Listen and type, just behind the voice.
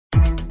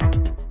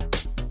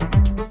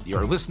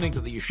You're listening to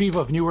the Yeshiva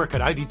of Newark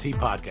at IDT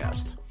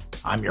podcast.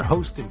 I'm your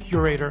host and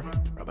curator,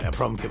 Rabbi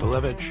HaRav Nosson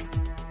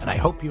Glueck-Episode, and I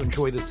hope you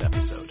enjoy this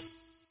episode.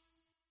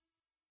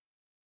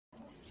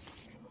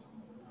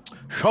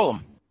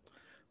 Shalom.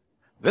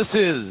 This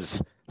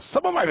is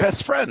some of my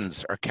best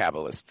friends are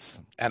Kabbalists,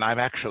 and I'm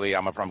HaRav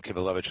Nosson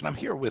Glueck-Episode, and I'm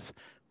here with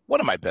one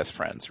of my best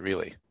friends,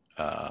 really,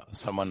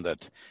 someone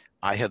that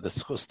I had the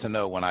schus to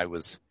know when I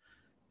was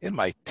in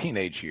my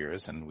teenage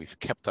years, and we've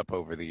kept up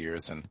over the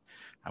years, and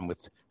I'm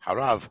with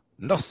HaRav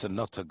Nosson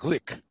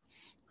Glueck-Episode,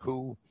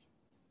 who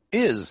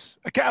is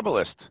a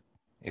Kabbalist.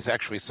 He's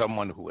actually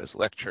someone who has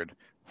lectured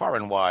far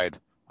and wide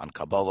on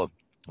Kabbalah,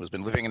 who's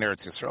been living in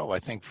Eretz Yisrael, I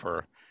think,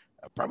 for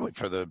probably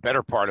for the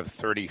better part of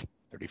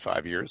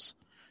 35 years,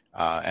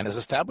 and has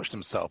established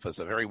himself as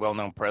a very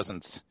well-known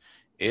presence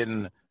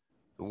in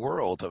the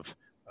world of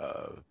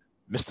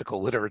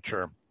mystical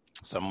literature,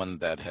 someone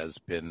that has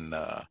been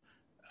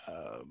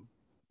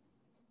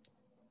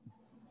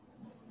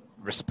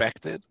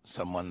respected,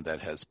 someone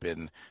that has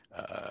been,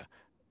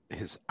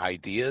 his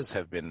ideas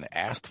have been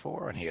asked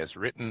for, and he has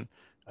written,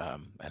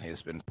 and he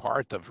has been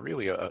part of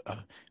really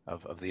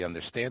of the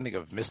understanding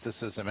of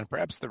mysticism and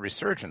perhaps the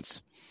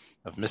resurgence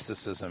of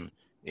mysticism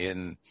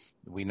in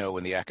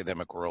the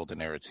academic world in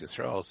Eretz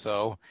Yisrael.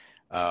 So,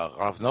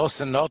 Rav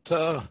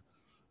Nosson,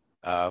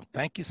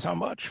 thank you so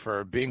much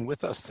for being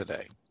with us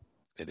today.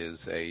 It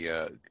is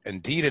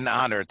indeed an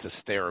honor to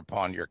stare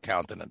upon your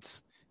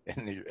countenance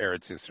in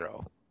Eretz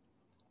Yisrael.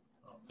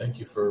 Thank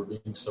you for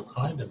being so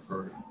kind and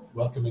for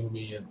welcoming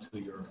me into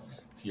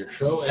your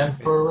show and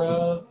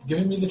for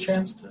giving me the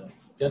chance to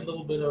get a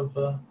little bit of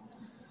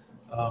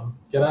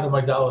get out of my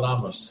Dalet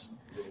Amos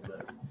a little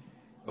bit.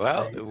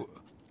 Well,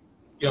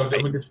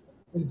 the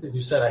things that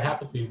you said, I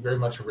happen to be very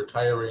much a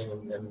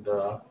retiring and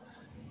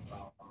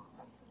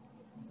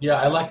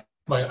I like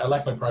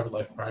my private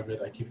life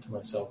private. I keep it to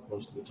myself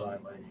most of the time.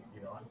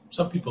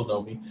 Some people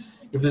know me.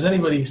 If there's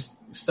anybody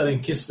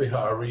studying Kisvei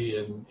Ha'ari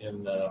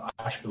in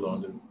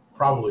Ashkelon, it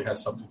probably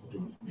has something to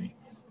do with me.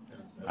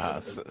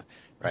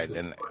 Right,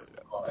 and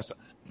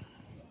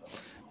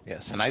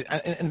yes,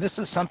 and this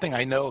is something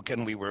I know.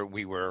 Again,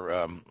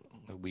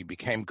 we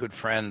became good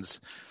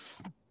friends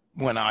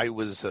when I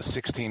was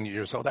 16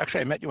 years old.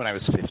 Actually, I met you when I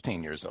was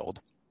 15 years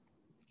old,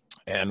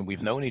 and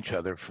we've known each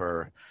other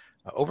for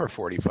over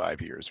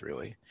 45 years,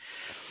 really.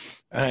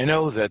 And I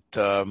know that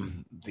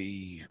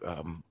the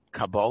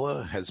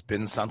Kabbalah has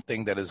been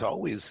something that has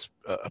always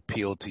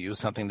appealed to you,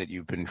 something that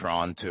you've been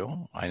drawn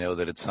to. I know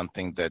that it's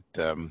something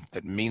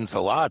that means a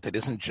lot. It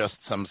isn't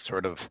just some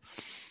sort of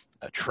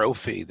a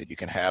trophy that you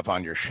can have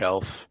on your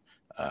shelf.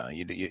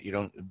 You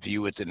don't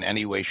view it in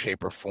any way,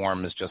 shape, or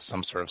form as just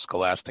some sort of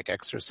scholastic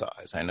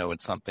exercise. I know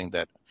it's something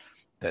that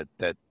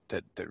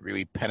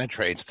really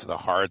penetrates to the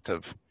heart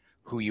of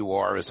who you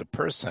are as a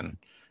person.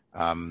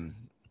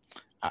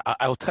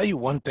 I'll tell you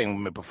one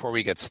thing before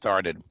we get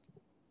started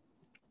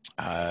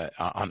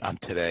on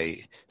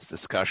today's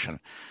discussion.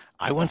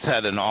 I once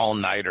had an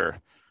all-nighter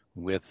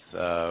with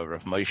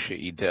Rav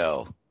Moshe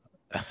Idel,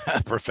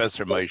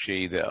 Professor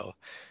Moshe Idel.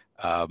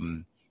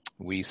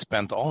 We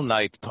spent all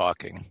night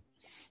talking,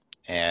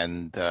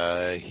 and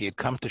he had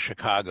come to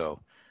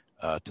Chicago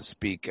to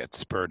speak at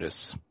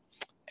Spertus,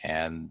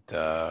 and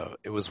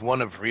it was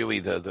one of really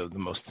the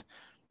most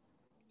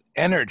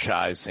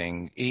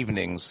energizing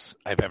evenings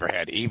I've ever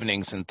had,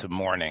 evenings into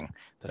morning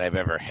that I've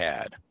ever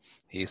had.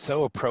 He's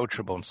so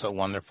approachable and so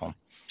wonderful.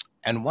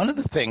 And one of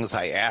the things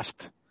I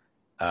asked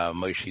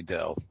Moshe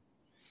Idel,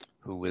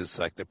 who is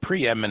like the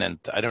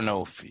preeminent, I don't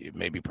know if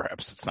maybe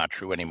perhaps it's not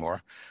true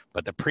anymore,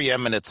 but the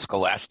preeminent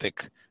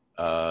scholastic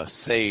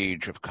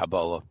sage of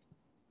Kabbalah,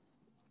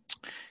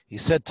 he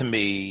said to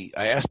me,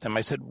 I asked him,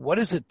 I said, what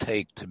does it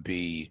take to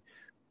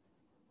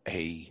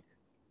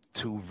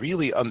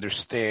really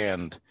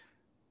understand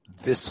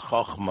this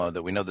chokhmah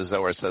that we know the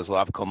Zohar says,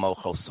 Lav kol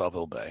mochel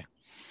savil beh?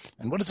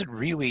 And what is it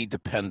really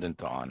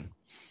dependent on?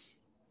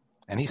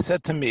 And he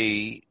said to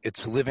me,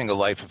 it's living a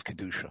life of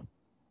Kedusha.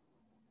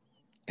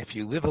 If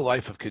you live a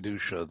life of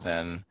Kedusha,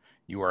 then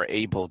you are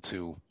able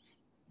to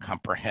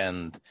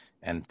comprehend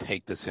and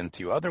take this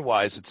into you.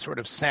 Otherwise, it sort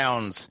of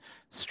sounds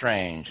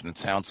strange, and it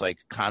sounds like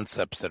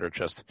concepts that are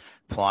just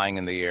flying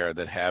in the air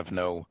that have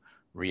no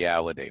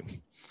reality.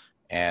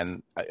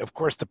 And, of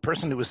course, the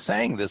person who was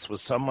saying this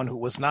was someone who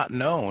was not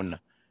known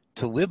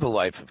to live a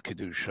life of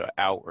Kedusha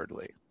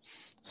outwardly,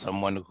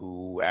 someone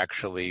who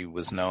actually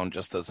was known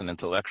just as an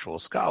intellectual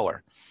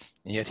scholar.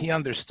 And yet he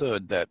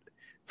understood that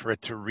for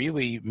it to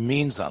really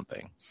mean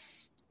something,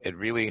 it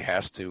really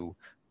has to,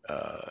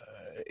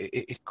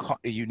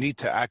 you need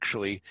to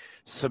actually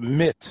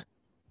submit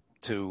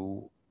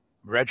to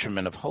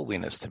regimen of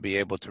holiness to be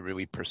able to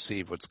really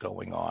perceive what's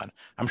going on.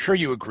 I'm sure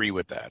you agree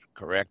with that,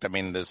 correct? I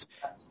mean, there's...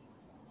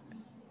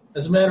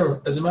 As a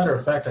matter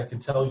of fact, I can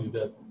tell you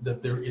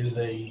that there is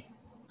a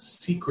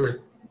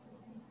secret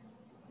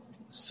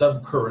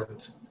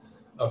subcurrent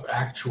of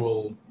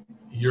actual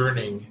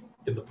yearning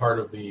in the part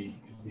of the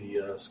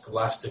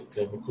scholastic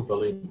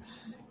Mekubalim,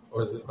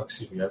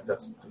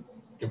 that's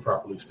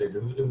improperly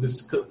stated. In the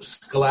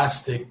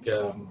scholastic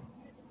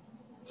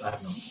I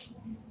don't know,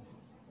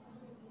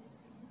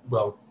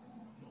 well,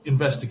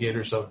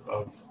 investigators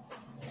of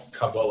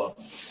Kabbalah.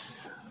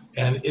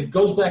 And it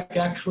goes back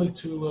actually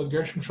to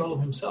Gershom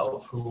Scholem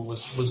himself, who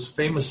was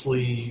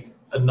famously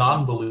a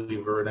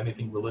non-believer in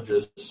anything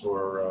religious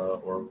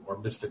or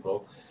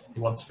mystical. He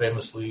once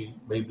famously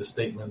made the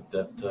statement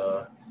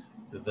that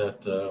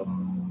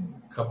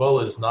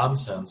Kabbalah is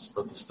nonsense,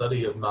 but the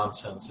study of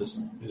nonsense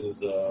is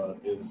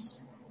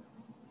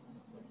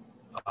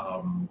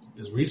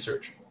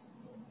research.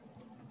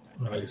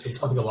 And I said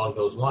something along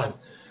those lines.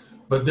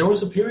 But there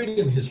was a period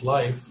in his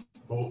life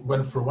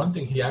when, for one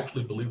thing, he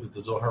actually believed that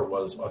the Zohar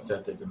was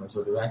authentic, and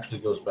so it actually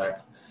goes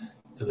back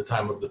to the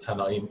time of the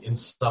Tanaim in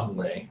some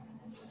way,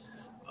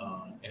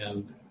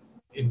 and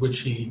in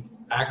which he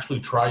actually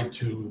tried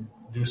to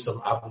do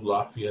some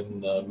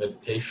Abulafian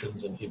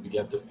meditations, and he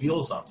began to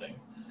feel something.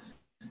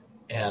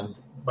 And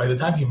by the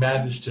time he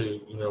managed to,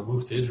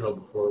 move to Israel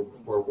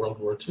before World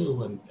War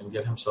II and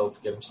get himself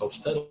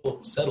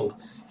settled,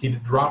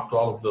 he'd dropped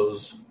all of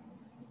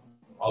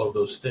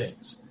those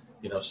things.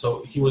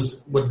 So he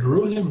was, what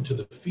drew him to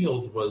the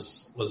field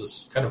was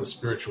a kind of a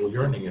spiritual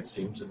yearning, it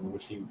seems, in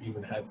which he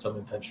even had some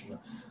intention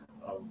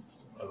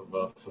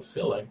of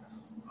fulfilling.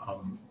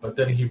 But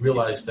then he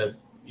realized that,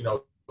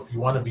 if you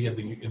want to be in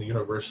the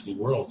university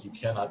world, you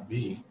cannot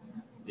be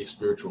a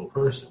spiritual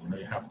person.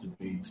 You have to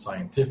be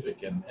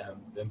scientific, and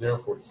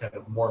therefore he kind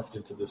of morphed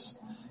into this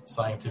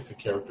scientific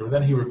character. And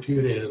then he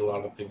repudiated a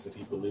lot of things that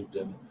he believed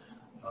in.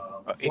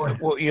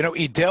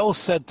 Edel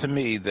said to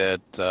me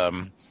that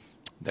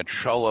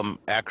Scholem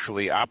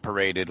actually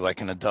operated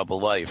like in a double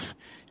life,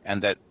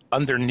 and that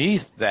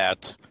underneath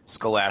that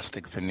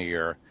scholastic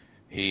veneer,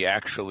 he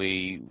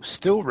actually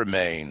still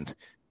remained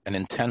an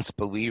intense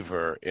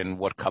believer in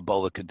what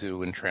Kabbalah could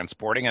do in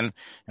transporting. And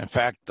in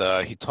fact,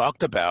 he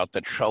talked about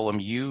that Scholem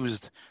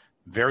used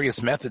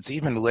various methods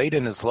even late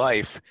in his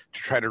life to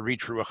try to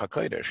reach Ruach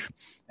HaKodesh.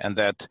 And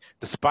that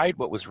despite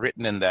what was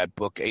written in that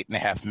book,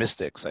 8.5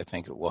 Mystics, I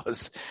think it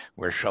was,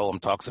 where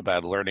Scholem talks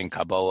about learning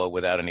Kabbalah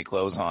without any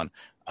clothes on,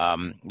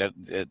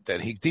 that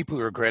he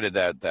deeply regretted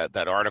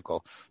that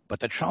article, but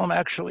that Scholem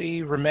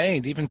actually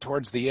remained, even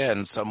towards the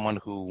end, someone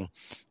who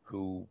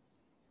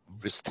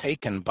was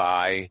taken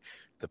by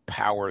the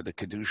power, the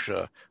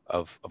kedusha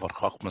of what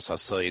Chochmas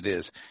HaSoid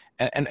is.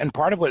 And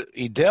part of what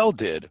Edel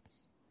did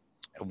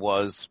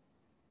was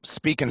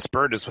speak in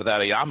Spurtus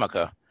without a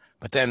yarmulke,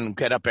 but then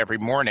get up every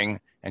morning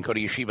and go to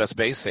Yeshivas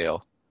Beis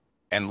Hillel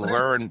and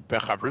learn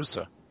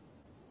Bechavrusa.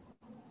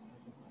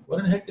 What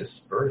in the heck is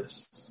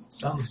Spurtus?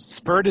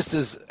 Spurtus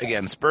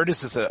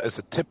is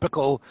a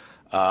typical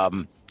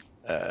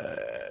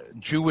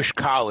Jewish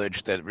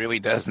college that really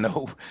does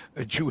no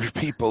Jewish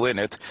people in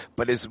it,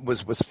 but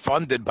was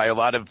funded by a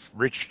lot of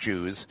rich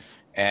Jews,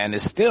 and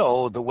is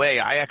still the way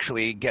I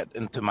actually get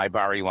into my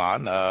Bar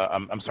Ilan.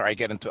 I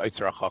get into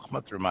Eitzer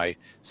HaChochma through my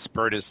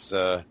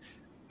Spurtus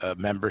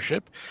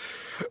membership.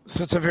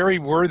 So it's a very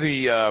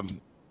worthy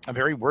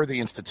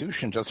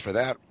institution just for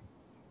that.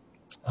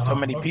 So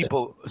many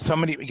people,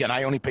 again,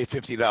 I only pay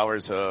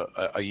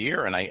 $50 a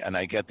year, and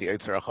I get the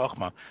Eitzer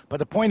HaChochma. But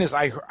the point is,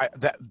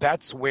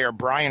 that's where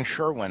Brian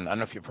Sherwin, I don't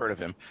know if you've heard of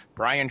him,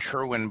 Brian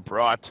Sherwin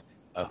brought,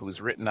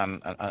 who's written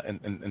on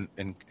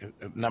in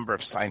a number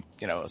of scholastic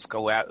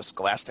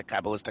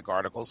Kabbalistic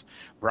articles.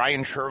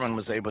 Brian Sherwin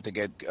was able to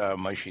get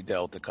Moshe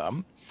Dell to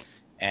come.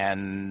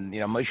 And,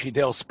 Moshe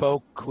Dell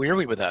spoke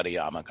clearly without a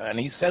yarmulke. And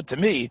he said to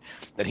me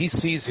that he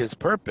sees his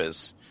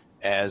purpose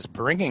as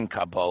bringing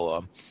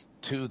Kabbalah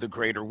to the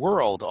greater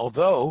world,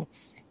 although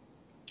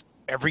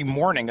every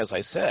morning, as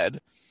I said,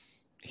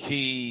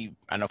 I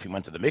don't know if he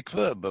went to the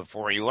mikveh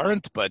before he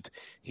learned, but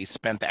he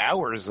spent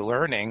hours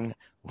learning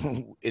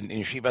in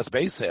Yeshivas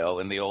Beis Hillel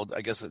in the old,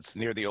 I guess it's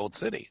near the old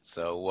city.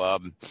 So,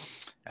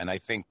 and I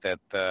think that,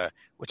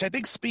 which I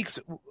think speaks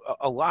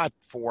a lot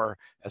for,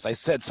 as I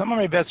said, some of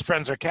my best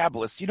friends are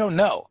Kabbalists. You don't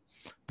know.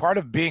 Part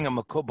of being a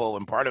makubal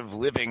and part of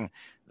living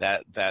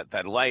that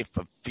life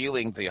of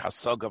feeling the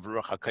hasag of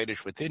Ruach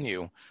HaKodesh within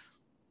you,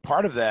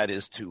 part of that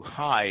is to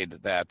hide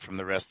that from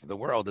the rest of the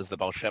world, as the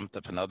Baal Shem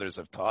Tov and others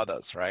have taught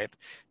us, right?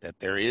 That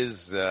there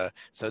is,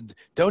 so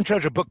don't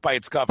judge a book by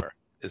its cover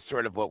is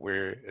sort of what we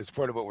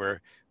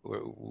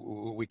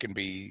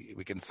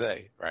can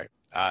say, right?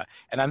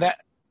 And on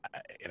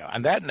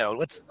that note,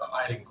 let's. The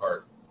hiding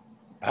part.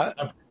 Huh?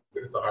 I'm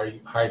good at the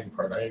hiding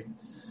part.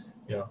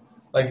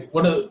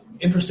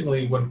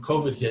 Interestingly, when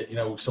COVID hit,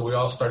 so we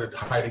all started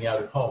hiding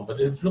out at home, but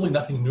it's really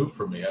nothing new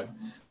for me.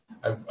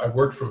 I've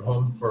worked from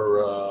home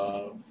for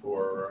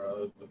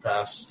the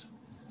past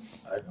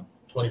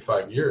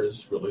 25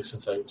 years, really,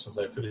 since I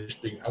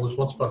finished being. I was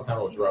once upon a time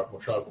I was HaRav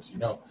Moshav, as you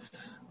know,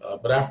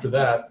 but after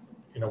that,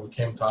 we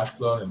came to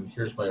Ashkelon, and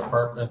here's my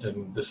apartment,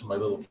 and this is my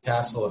little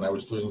castle, and I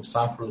was doing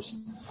safrus,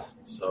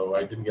 so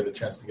I didn't get a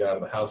chance to get out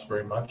of the house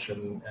very much,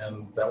 and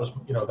that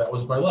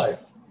was my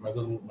life, my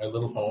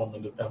little home,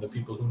 and the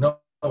people who know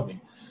me.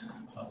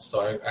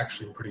 So I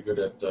actually am pretty good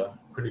at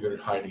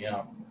hiding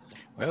out.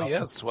 Well,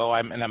 yes. Well,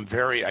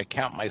 I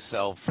count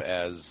myself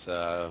as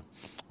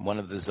one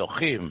of the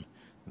zochim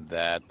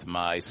that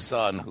my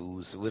son,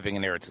 who's living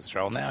in Eretz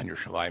Yisrael now in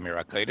Yerushalayim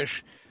Yer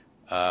HaKodesh,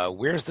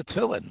 wears the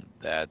tefillin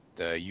that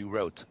you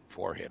wrote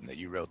for him, that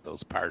you wrote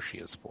those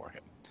parshias for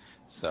him.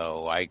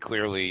 So I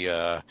clearly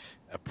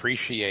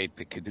appreciate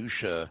the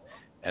kedusha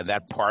and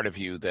that part of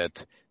you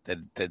that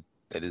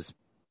is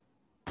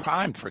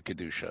primed for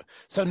kedusha.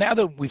 So now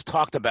that we've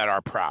talked about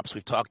our props,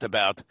 we've talked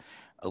about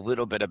a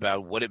little bit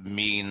about what it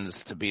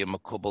means to be a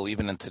makubal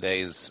even in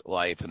today's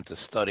life and to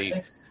study.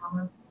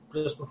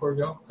 Just before we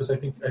go, because I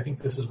think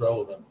this is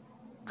relevant.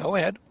 Go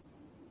ahead.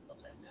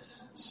 Okay.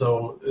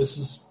 So this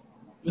is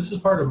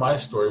part of my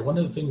story. One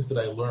of the things that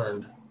I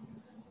learned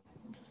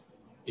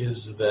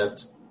is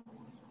that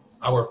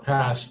our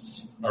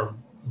pasts are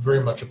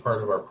very much a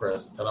part of our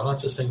present. And I'm not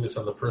just saying this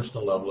on the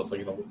personal level. It's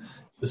like,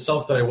 the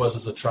self that I was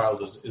as a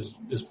child is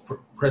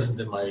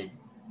present in my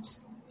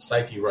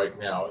psyche right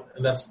now.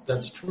 And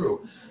that's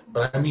true.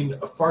 But I mean,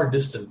 a far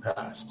distant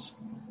past,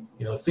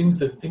 things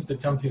that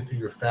come to you through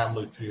your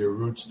family, through your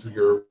roots, through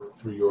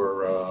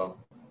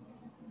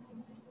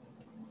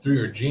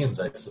your genes,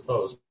 I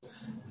suppose,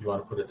 if you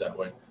want to put it that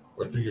way,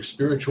 or through your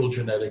spiritual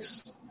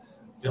genetics.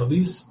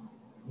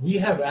 We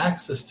have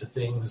access to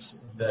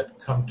things that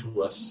come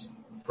to us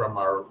from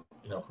our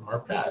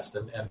past,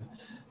 and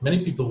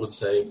many people would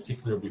say,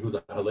 particularly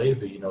Yehuda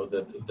Halevi,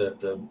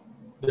 that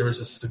there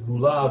is a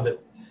segula that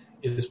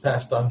is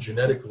passed on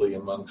genetically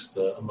amongst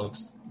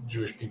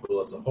Jewish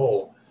people as a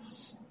whole.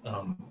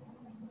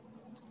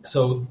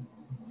 So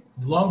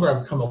the longer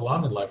I've come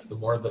along in life, the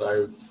more that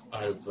I've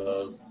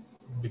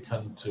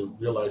begun to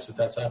realize that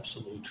that's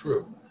absolutely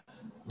true.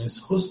 I mean,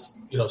 schus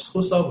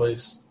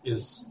avos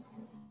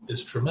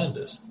is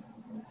tremendous.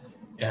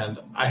 And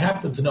I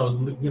happen to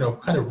know,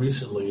 kind of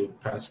recently, the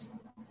past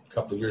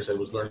couple of years, I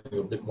was learning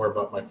a bit more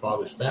about my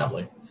father's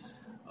family.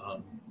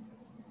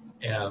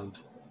 And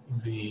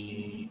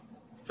the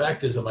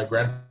fact is that my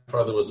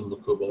grandfather was a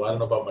makubal. I don't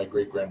know about my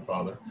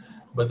great-grandfather,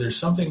 but there's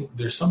something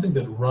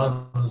that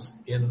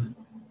runs in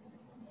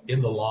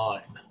the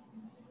line.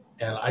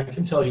 And I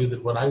can tell you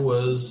that when I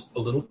was a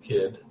little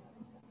kid,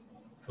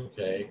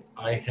 okay,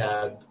 I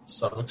had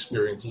some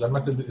experiences.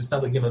 It's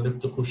not like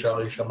niftachu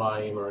shalei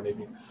shamayim or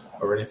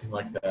anything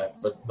like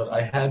that. But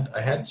I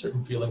had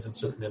certain feelings and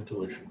certain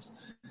intuitions.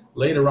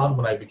 Later on,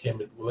 when I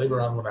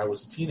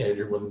was a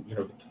teenager, when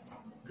the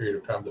period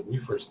of time that we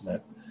first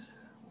met,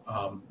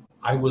 I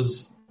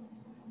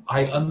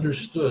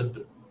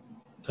understood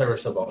Torah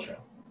Baal Shem.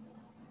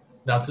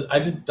 Now,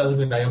 doesn't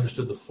mean I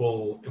understood the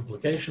full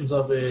implications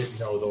of it,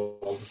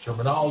 all the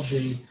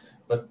terminology,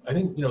 but I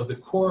think the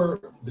core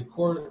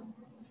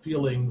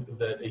feeling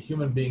that a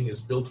human being is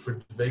built for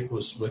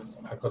dveikus with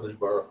HaKadosh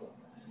Baruch Hu.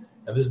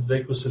 And this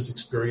dveikus is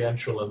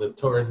experiential, and the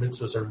Torah and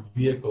mitzvahs are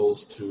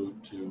vehicles to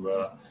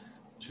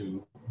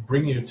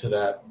bring you to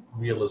that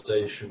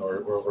realization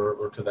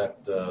or to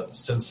that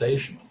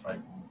sensation, if I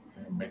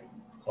may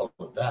call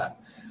it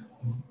that.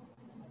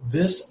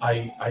 This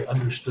I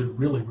understood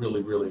really,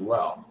 really, really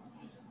well.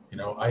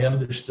 I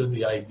understood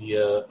the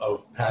idea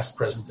of past,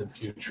 present, and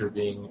future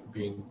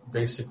being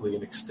basically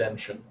an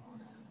extension.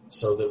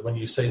 So that when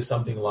you say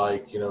something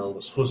like,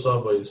 schus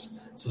avos,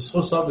 so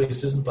schus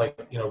avos isn't like,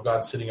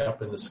 God sitting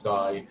up in the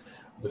sky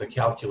with a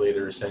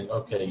calculator saying,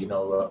 okay,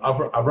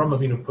 Avram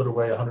Avinu put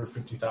away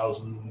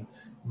 150,000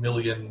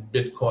 million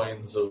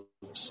bitcoins of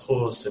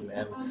schus, and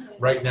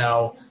right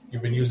now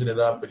you've been using it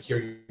up, but here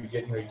you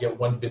get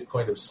 1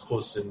 bitcoin of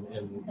schus in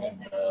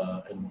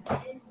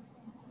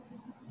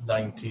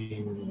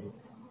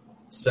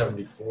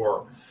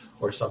 1974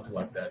 or something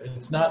like that.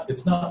 It's not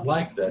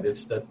like that.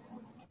 It's that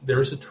there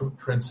is a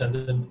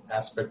transcendent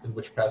aspect in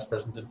which past,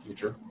 present, and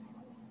future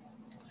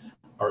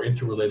are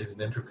interrelated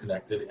and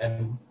interconnected,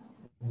 and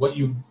what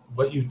you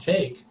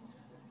take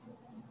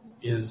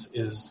is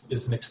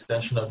an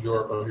extension of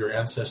your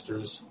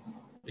ancestors'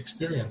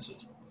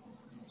 experiences.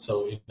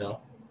 So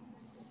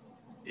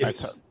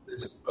it's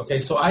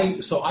okay. So I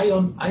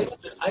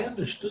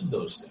understood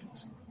those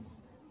things,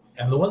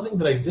 and the one thing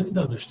that I didn't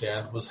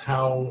understand was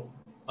how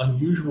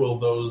unusual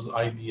those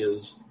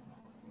ideas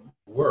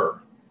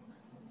were.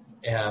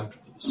 And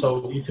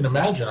so you can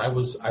imagine I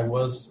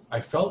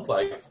felt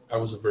like I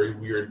was a very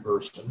weird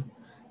person,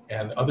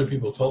 and other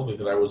people told me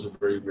that I was a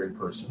very weird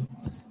person,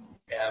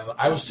 and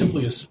I was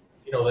simply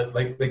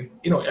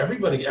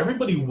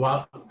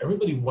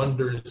everybody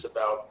wonders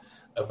about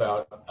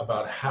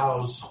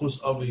how schus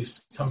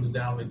avos comes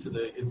down into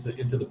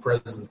the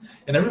present,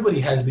 and everybody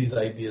has these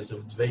ideas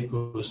of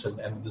dveikus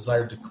and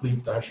desire to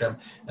cleave to Hashem,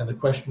 and the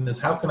question is,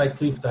 how can I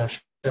cleave to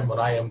Hashem when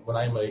I am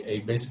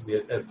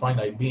basically a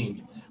finite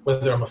being?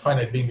 Whether I'm a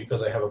finite being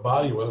because I have a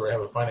body, or whether I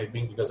have a finite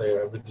being because I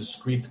have a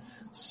discrete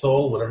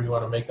soul, whatever you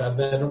want to make out of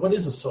that. And what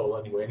is a soul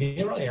anyway? And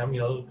here I am,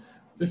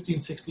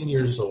 15, 16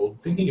 years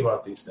old, thinking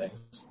about these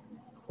things.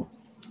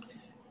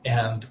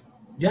 And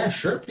yeah,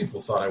 sure,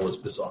 people thought I was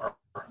bizarre.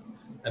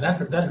 And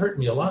that hurt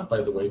me a lot,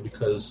 by the way,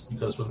 because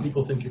when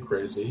people think you're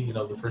crazy,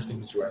 the first thing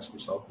that you ask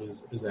yourself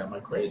is am I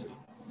crazy?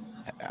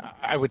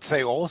 I would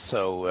say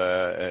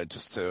also,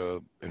 just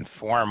to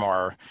inform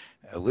our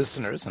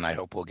listeners, and I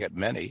hope we'll get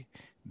many,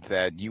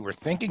 that you were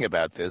thinking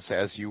about this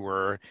as you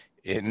were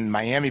in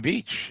Miami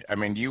Beach. I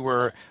mean, you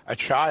were a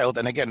child.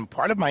 And again,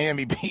 part of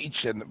Miami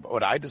Beach and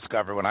what I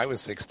discovered when I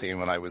was 16,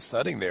 when I was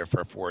studying there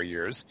for 4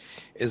 years,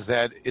 is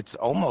that it's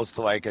almost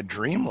like a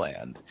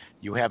dreamland.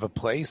 You have a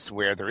place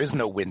where there is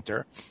no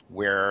winter,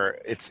 where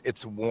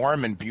it's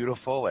warm and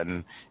beautiful,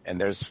 and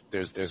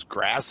there's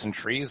grass and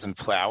trees and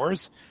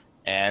flowers,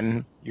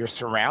 and you're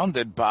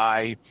surrounded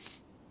by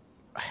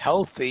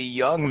healthy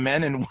young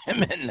men and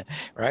women,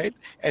 right?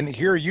 And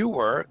here you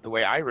were, the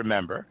way I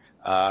remember,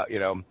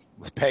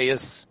 with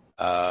payas,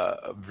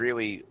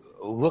 really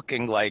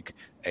looking like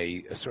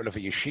a sort of a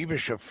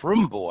yeshivish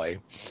frum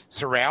boy,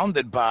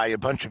 surrounded by a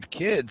bunch of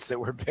kids that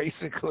were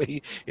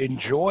basically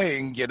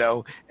enjoying,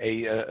 a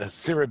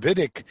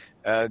Sirabitic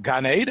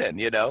Gan Eden,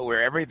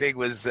 where everything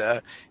was.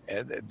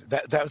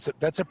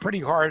 That's a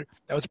pretty hard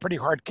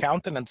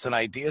countenance and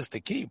ideas to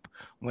keep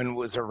when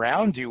what was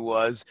around you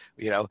was,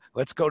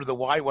 let's go to the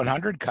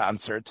Y100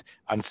 concert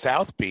on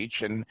South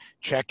Beach and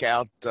check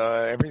out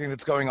everything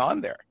that's going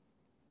on there.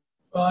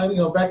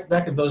 Well,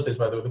 back in those days,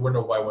 by the way, there were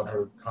no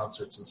Y100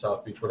 concerts in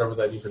South Beach, whatever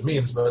that even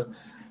means. But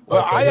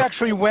I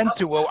actually went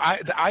to. Well,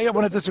 I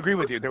want to disagree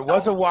with you. There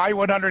was a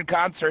Y100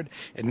 concert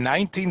in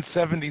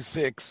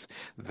 1976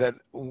 that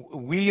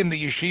we in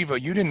the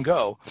yeshiva. You didn't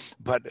go,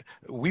 but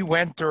we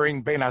went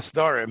during Bein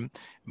Hasdarim.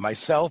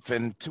 Myself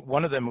and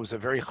one of them was a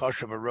very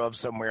chashuv Rav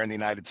somewhere in the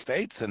United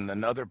States, and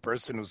another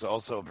person who's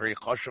also a very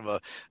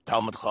chashuv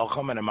Talmud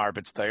Chacham and a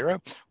Marbitz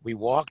Torah. We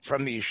walked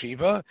from the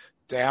yeshiva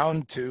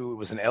down to, it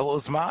was in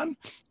Elozman,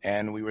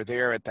 and we were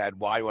there at that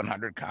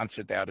Y100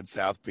 concert out in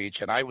South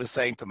Beach, and I was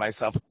saying to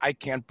myself, I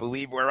can't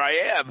believe where I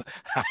am.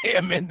 I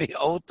am in the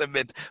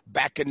ultimate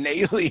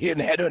bacchanalian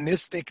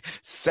hedonistic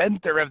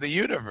center of the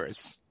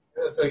universe.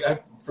 I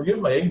forgive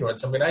my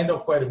ignorance. I mean, I know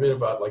quite a bit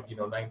about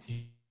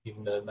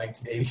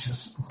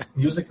 1980s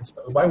music and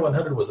stuff.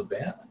 Y100 was a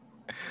band.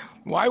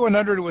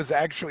 Y100 was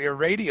actually a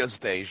radio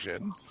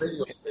station.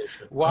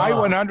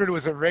 Y100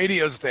 was a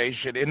radio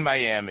station in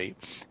Miami,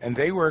 and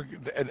they were,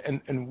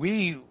 and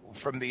we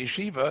from the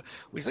yeshiva,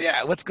 we said,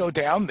 yeah, let's go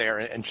down there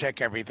and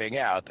check everything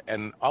out.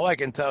 And all I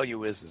can tell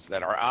you is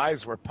that our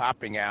eyes were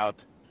popping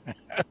out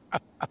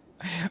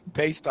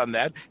based on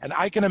that. And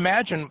I can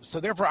imagine, so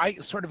therefore I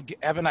sort of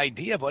have an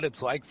idea of what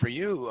it's like for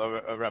you,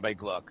 Rabbi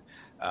Gluck,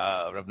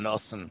 Rav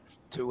Nosson,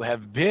 to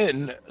have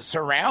been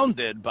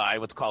surrounded by,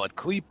 let's call it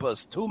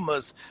klipas,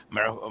 tumas,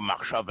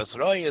 machshavas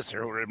royas,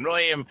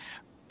 roim,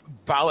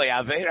 balei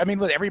aved. I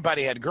mean,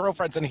 everybody had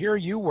girlfriends, and here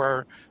you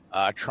were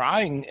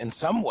trying in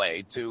some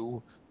way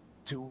to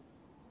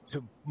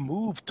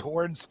move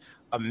towards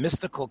a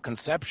mystical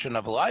conception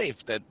of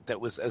life that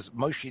was, as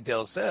Moshe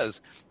Dale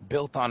says,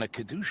 built on a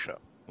kedusha,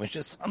 which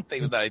is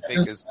something that I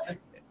think is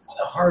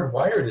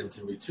hardwired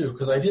into me too,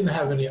 because I didn't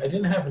have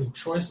any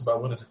choice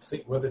about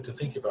whether to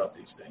think about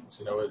these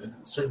things.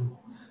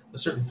 A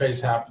certain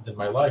phase happened in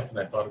my life, and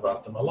I thought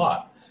about them a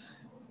lot.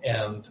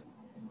 And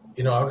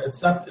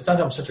it's not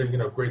that I'm such a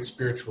great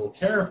spiritual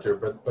character,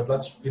 but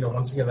that's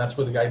once again that's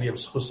where the idea of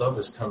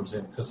schus comes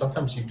in, because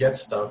sometimes you get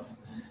stuff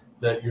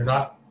that you're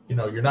not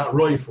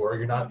ready for,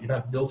 you're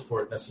not built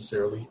for it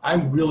necessarily. I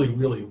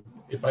really,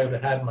 if I would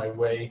have had my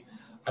way,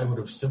 I would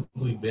have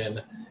simply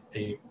been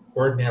a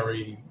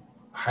ordinary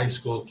high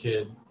school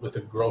kid with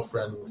a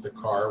girlfriend, with a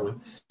car, with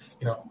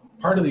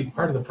part of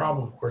the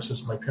problem, of course,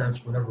 is my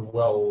parents were never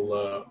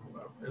well,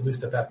 at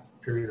least at that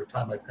period of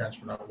time, my parents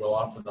were not well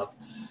off enough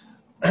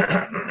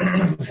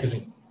excuse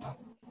me,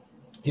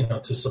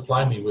 to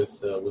supply me with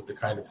the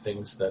kind of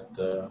things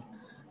that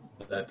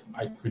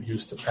I could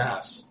use to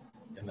pass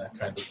in that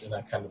kind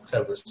of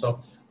chevra.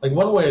 So like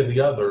one way or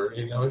the other,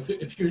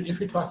 if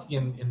you're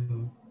talking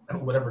in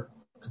whatever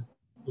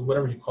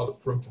you call the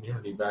frum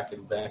community back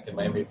in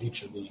Miami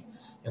Beach in the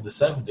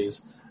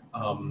 70s,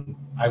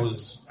 I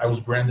was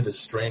branded as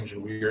strange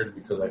and weird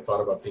because I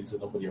thought about things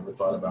that nobody ever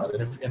thought about.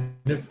 And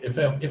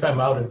if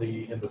I'm out in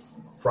the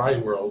fry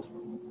world,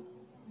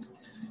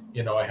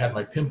 I had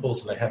my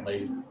pimples and I had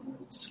my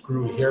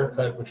screwy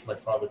haircut, which my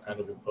father kind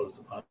of imposed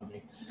upon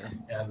me,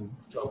 and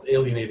felt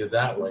alienated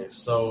that way.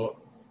 So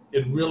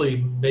it really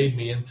made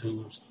me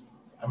into.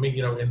 I mean,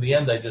 in the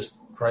end, I just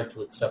tried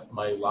to accept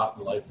my lot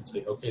in life and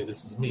say, okay,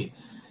 this is me.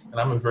 And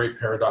I'm a very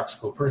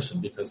paradoxical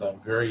person because I'm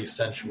very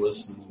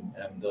sensuous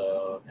and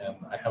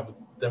I have a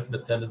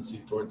definite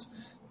tendency towards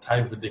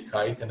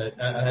taivadik, and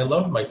I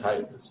love my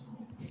taivas.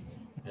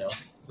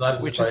 It's not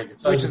as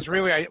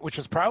which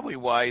is probably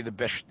why the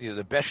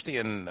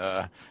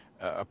Bechtian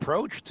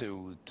approach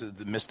to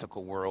the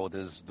mystical world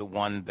is the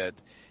one that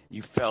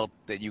you felt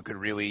that you could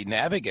really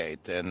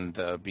navigate, and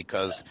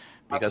because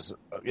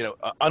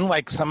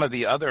unlike some of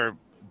the other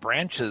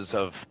branches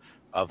of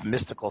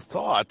mystical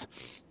thought,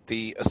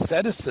 the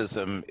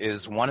asceticism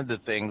is one of the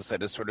things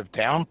that is sort of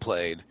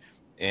downplayed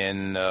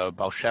in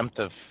Baal Shem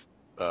Tov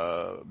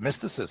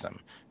mysticism.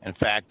 In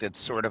fact, it's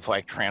sort of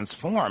like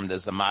transformed,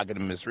 as the Maggid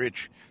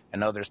Mizrich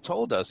and others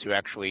told us. You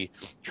actually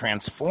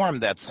transform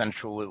that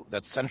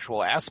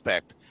sensual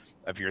aspect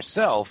of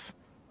yourself,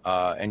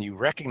 and you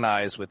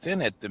recognize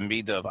within it the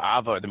midah of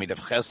Ava, or the midah of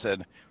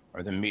Chesed,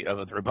 or the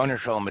Ribono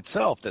Shalom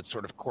itself that's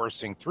sort of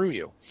coursing through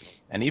you.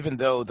 And even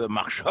though the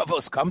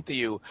machshavos come to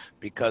you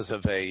because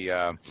of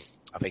a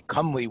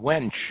comely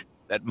wench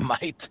that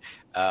might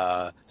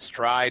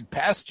stride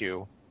past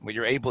you, what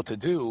you're able to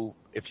do,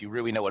 if you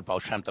really know what Baal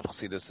Shem Tov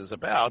Chassidus is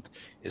about,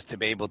 is to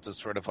be able to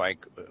sort of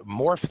like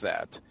morph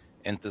that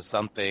into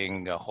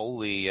something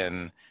holy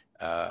and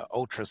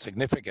ultra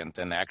significant,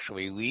 and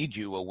actually lead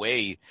you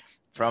away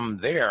from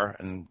there,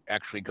 and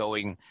actually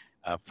going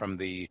from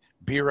the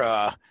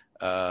Bira,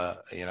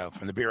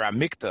 from the Bira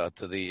Mikta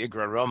to the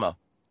Igra Roma,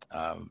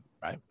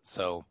 right?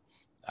 So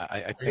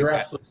I think you're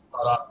absolutely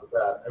spot on with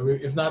that. I mean,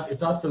 if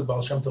not for the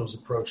Baal Shem Tov's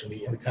approach and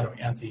the kind of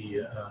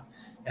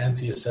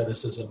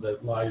anti-asceticism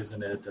that lies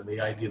in it, and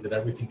the idea that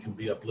everything can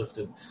be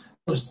uplifted,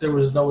 there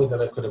was no way that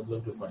I could have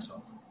lived with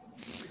myself.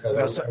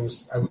 Because I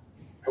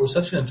was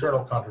such an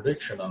internal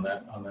contradiction on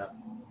that.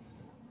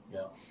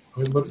 I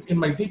mean, but in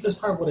my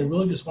deepest heart, what I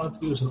really just wanted to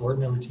be was an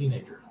ordinary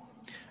teenager.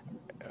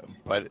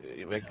 But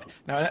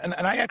now, and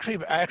I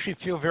actually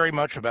feel very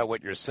much about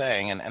what you're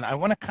saying, and I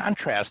want to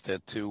contrast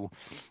it to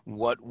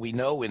what we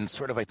know in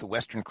sort of like the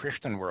Western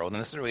Christian world.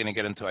 And this is really going to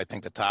get into, I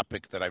think, the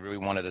topic that I really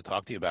wanted to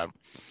talk to you about.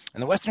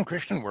 In the Western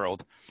Christian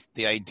world,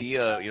 the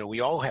idea, we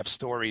all have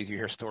stories. You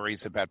hear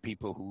stories about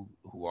people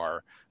who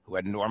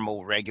had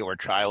normal, regular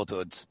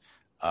childhoods,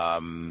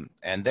 and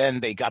then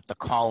they got the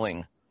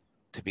calling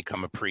to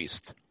become a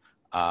priest.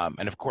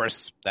 And of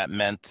course, that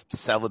meant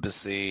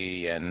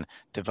celibacy and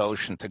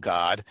devotion to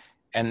God.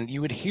 And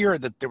you would hear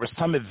that there was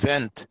some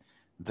event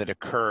that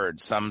occurred,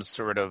 some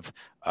sort of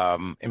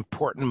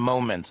important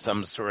moment,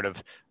 some sort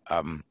of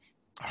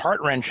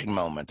heart-wrenching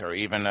moment, or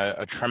even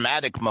a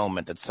traumatic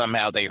moment that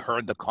somehow they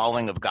heard the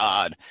calling of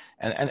God.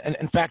 And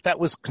in fact, that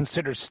was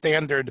considered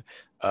standard,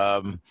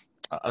 a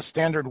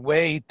standard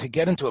way to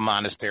get into a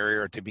monastery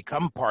or to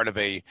become part of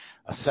a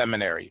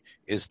seminary,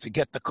 is to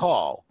get the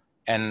call.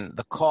 And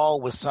the call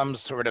was some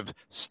sort of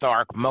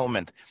stark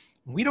moment.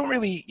 We don't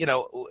really,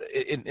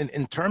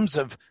 in terms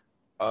of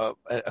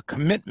a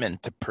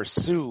commitment to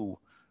pursue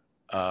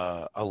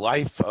a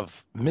life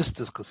of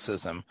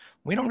mysticism,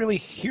 we don't really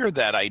hear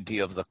that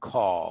idea of the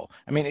call.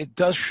 I mean, it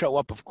does show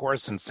up, of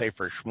course, in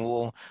Sefer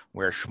Shmuel,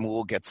 where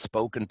Shmuel gets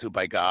spoken to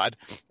by God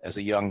as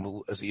a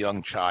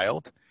young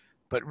child.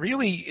 But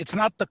really, it's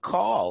not the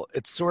call.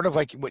 It's sort of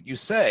like what you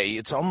say.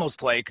 It's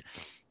almost like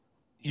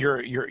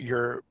your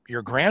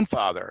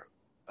grandfather.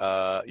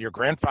 Your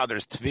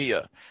grandfather's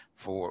tviyah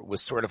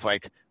was sort of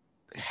like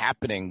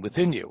happening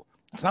within you.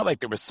 It's not like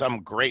there was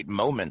some great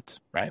moment,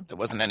 right? There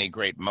wasn't any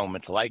great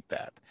moment like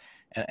that.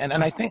 And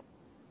I think,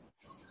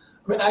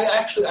 I mean, I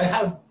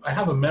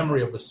have a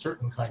memory of a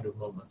certain kind of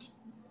moment,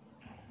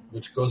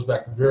 which goes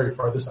back very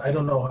far. I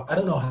don't know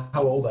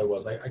how old I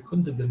was. I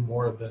couldn't have been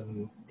more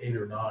than 8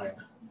 or 9,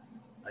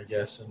 I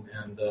guess.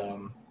 And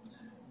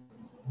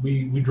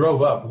we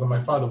drove up. Well,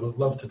 my father would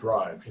love to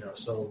drive,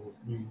 so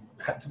we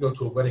had to go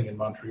to a wedding in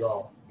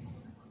Montreal.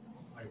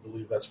 I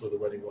believe that's where the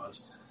wedding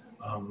was.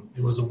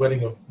 It was a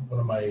wedding of one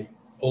of my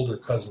older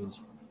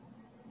cousins.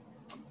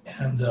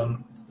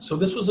 And so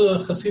this was a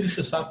Hasidic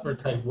Satmar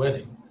type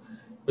wedding,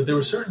 but there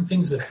were certain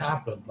things that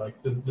happened, like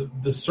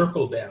the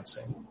circle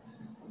dancing.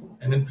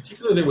 And in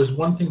particular, there was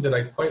one thing that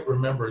I quite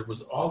remember. It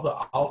was all the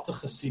Alta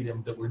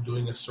Hasidim that were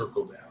doing a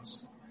circle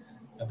dance.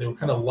 And they were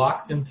kind of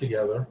locked in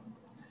together.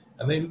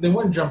 And they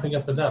weren't jumping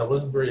up and down. It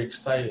wasn't very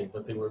exciting,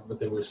 but they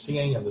were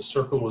singing, and the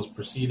circle was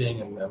proceeding,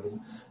 and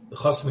the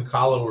Chas and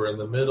Kala were in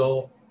the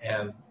middle,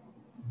 and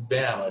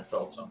bam, I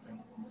felt something.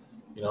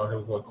 I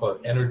don't want to call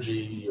it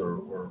energy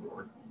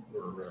or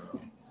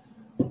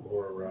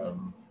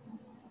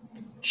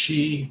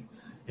chi,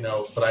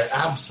 but I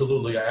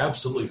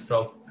absolutely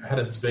felt, I had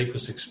a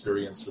dveikus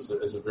experience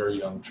as a very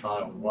young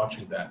child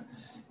watching that.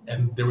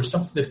 And there was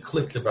something that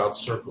clicked about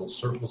circles.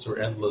 Circles are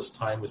endless.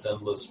 Time is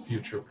endless.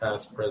 Future,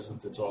 past,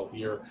 present. It's all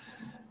here,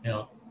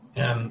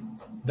 And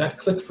that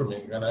clicked for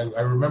me, and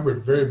I remember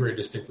it very, very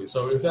distinctly.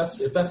 So if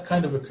that's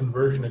kind of a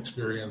conversion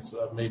experience,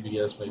 maybe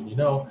yes, maybe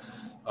no.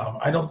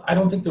 I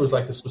don't think there was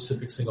like a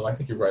specific single. I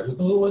think you're right.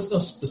 There was no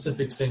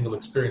specific single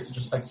experience. It's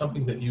just like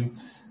something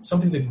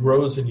that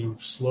grows in you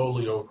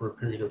slowly over a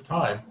period of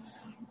time.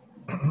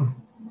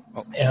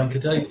 And to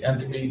tell you,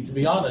 and to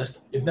be honest,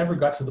 it never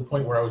got to the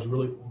point where I was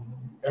really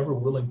ever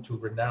willing to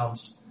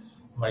renounce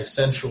my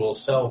sensual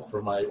self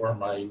or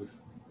my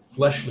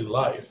fleshly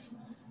life,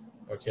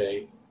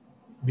 okay,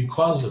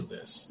 because of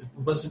this. It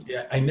wasn't.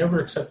 I never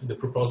accepted the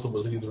proposal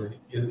was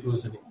it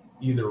was an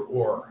either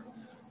or,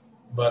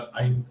 but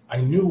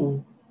I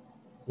knew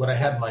when I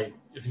had my,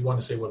 if you want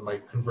to say what my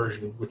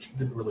conversion, which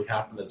didn't really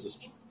happen as this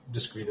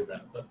discrete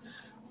event, but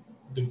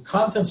the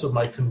contents of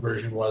my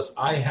conversion was,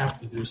 I have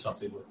to do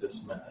something with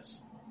this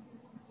mess.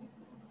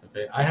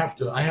 Okay, I have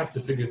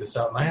to figure this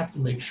out, and I have to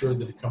make sure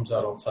that it comes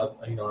out outside,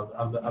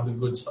 on the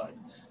good side,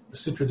 the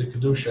sitra de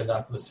kedusha,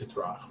 not the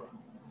sitra achra,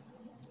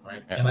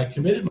 right? And I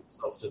committed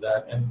myself to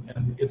that,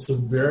 and it's a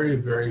very,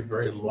 very,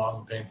 very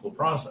long, painful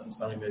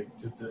process. I mean,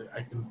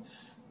 I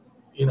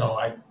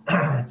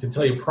can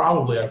tell you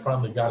probably I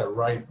finally got it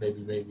right,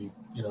 maybe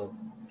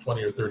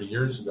 20 or 30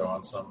 years ago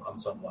on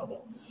some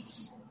level.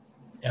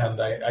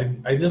 And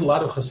I did a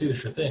lot of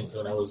Hasidic things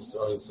when I was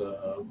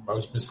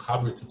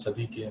mischaber to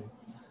tzaddikim.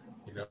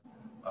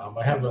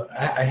 I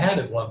had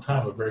at one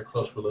time a very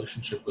close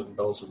relationship with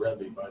Belzer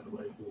Rebbe, by the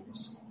way, who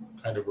was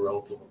kind of a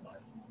relative of mine.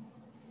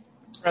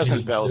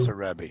 Present Belzer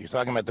Rebbe. You're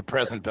talking about the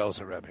present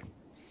Belzer Rebbe.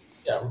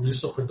 Yeah, Rabbi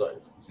Yisachar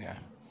Doiv. Yeah.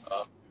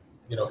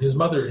 His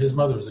mother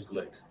was a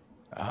Glick.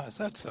 Is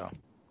that so?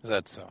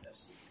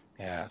 Yes.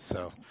 Yeah.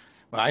 So,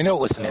 well, I know.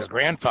 Listen, his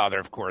grandfather,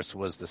 of course,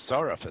 was the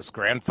Saraf. His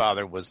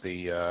grandfather was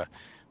the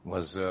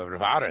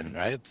Rav Aaron,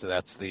 right? So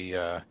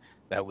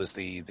that was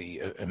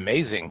the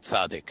amazing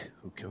tzaddik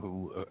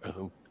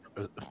who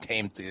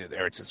came to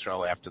Eretz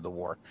Yisrael after the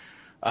war.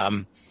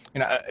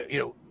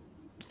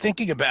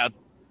 Thinking about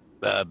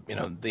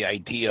the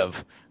idea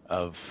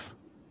of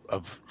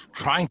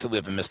trying to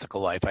live a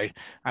mystical life,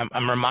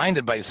 I'm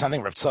reminded by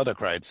something Rav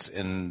Tzadok writes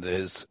in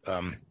his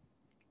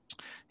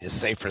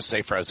Sefer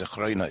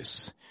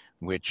Zichronos,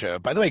 which,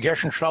 by the way,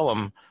 Gershon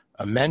Shalom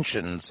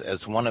mentions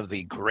as one of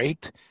the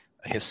great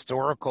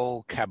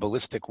historical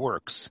Kabbalistic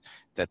works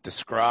that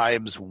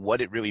describes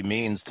what it really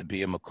means to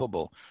be a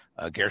Makubal.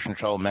 Gershon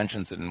Shalom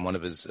mentions it in one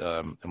of his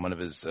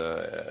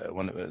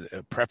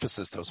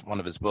prefaces to one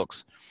of his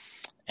books,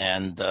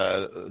 and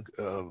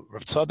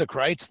Rav Tzadok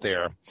writes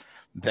there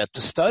that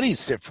to study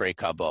Sifrei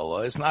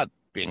Kabbalah is not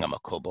being a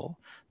Makubal.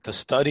 To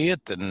study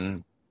it,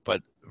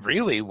 but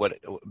really,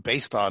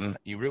 based on,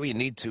 you really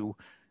need to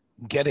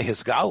get a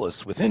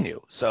hisgalus within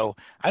you. So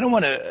I don't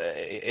want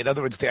to, in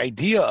other words, the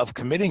idea of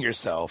committing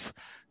yourself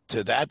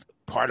to that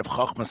part of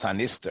Chochmas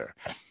HaNister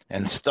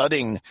and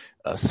studying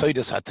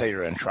Sodas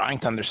HaTorah and trying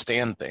to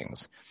understand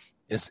things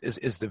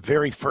is the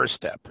very first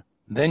step.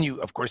 Then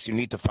you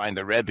need to find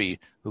a Rebbe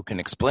who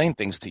can explain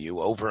things to you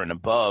over and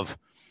above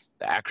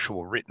the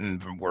actual written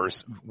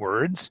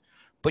words,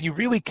 but you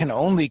really can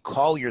only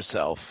call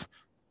yourself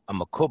a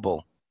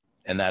Makubal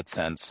in that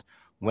sense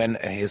when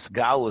a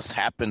hisgalus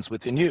happens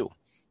within you.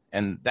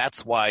 And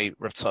that's why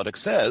Rav Tzadok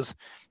says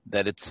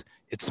that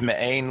it's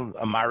me'ein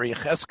amari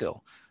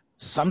Yecheskel.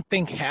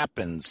 Something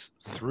happens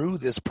through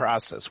this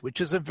process,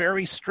 which is a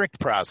very strict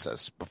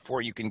process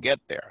before you can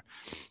get there.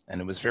 And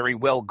it was very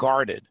well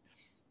guarded.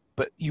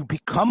 But you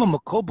become a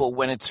Makubal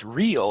when it's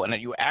real and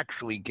that you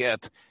actually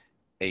get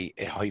a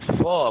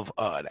haifa of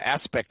an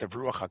aspect of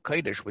Ruach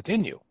HaKodesh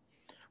within you,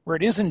 where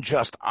it isn't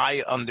just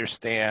I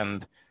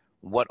understand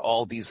what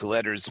all these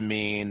letters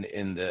mean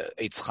in the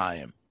Eitz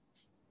Chaim.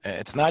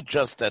 It's not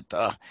just that.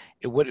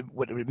 What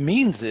it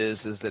means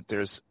is that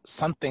there's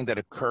something that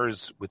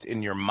occurs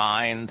within your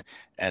mind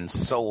and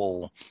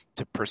soul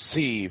to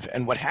perceive,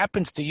 and what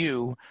happens to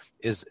you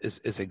is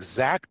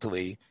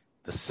exactly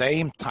the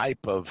same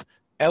type of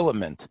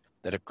element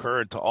that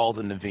occurred to all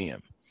the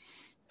Nevi'im,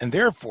 and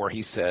therefore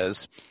he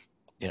says,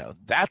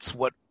 that's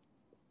what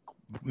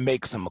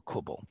makes a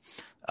Makubal.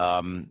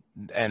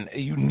 And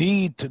you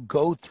need to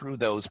go through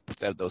those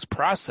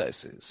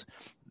processes.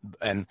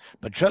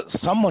 But just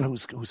someone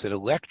who's a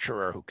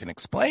lecturer who can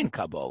explain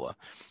Kabbalah,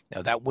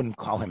 that wouldn't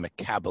call him a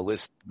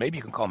Kabbalist. Maybe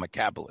you can call him a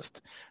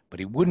Kabbalist, but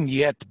he wouldn't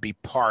yet be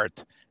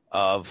part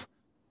of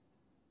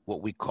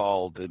what we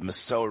call the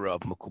Masorah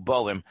of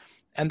Mekubalim.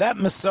 And that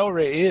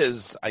Masorah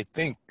is, I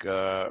think,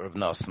 Rav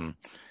Nosson,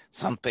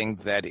 something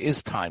that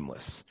is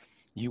timeless.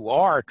 You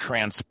are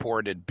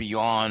transported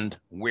beyond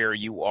where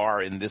you are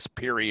in this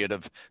period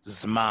of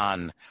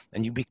Zman,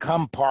 and you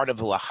become part of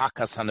the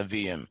Lahakas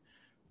HaNevi'im,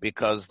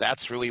 because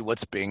that's really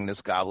what's being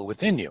nisgala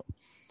within you.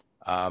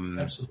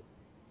 Absolutely.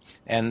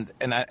 And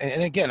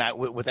again,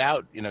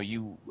 without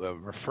you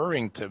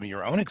referring to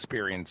your own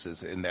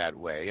experiences in that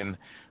way, and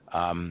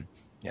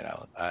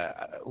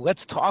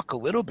let's talk a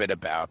little bit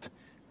about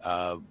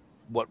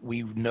what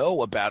we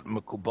know about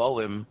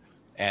Mekubalim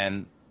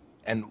and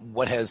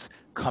what has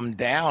come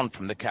down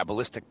from the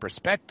Kabbalistic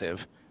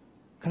perspective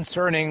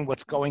concerning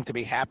what's going to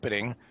be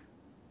happening.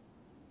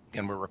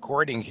 And we're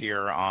recording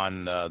here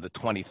on the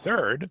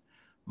 23rd.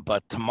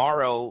 But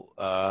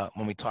tomorrow,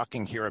 when we're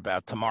talking here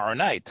about tomorrow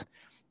night,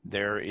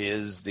 there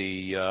is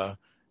the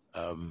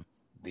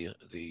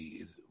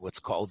what's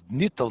called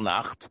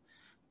Nittelnacht,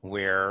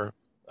 where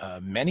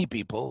many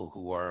people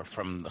who are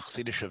from the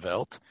Chassidische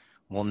Welt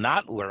will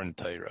not learn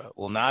Torah,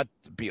 will not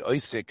be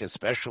oisik,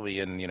 especially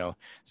in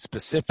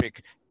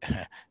specific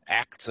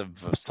acts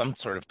of some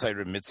sort of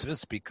Torah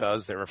mitzvahs,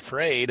 because they're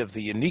afraid of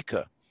the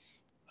yanika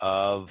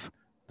of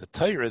the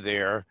Torah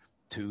there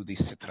to the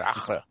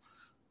Sitra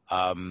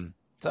Achra.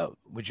 So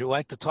would you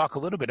like to talk a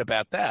little bit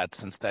about that,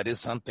 since that is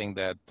something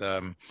that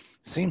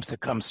seems to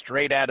come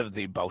straight out of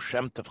the Baal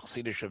Shem Tov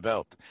Chassidische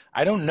Welt?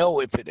 I don't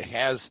know if it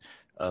has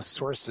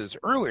sources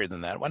earlier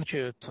than that. Why don't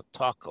you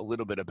talk a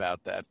little bit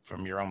about that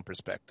from your own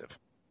perspective?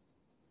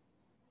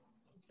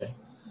 Okay.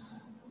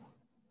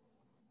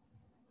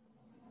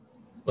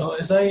 Well,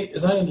 as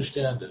I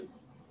understand it,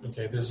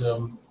 there's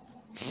a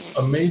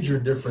major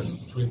difference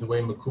between the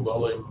way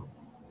Mekubalim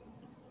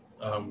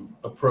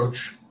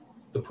approach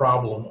the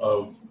problem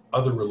of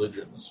other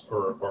religions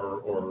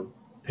or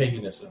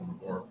paganism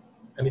or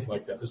anything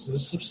like that. There's a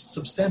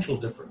substantial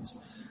difference.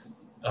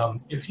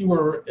 if you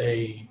were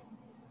I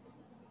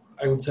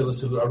would say,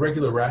 let's say, a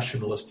regular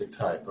rationalistic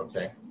type,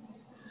 okay?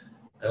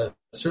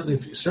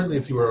 Certainly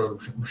if you were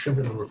a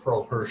Shimon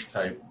Referral Hirsch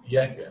type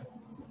Yeke,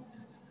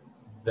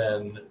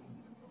 then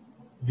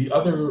the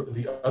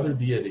other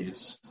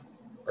deities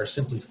are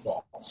simply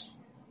false.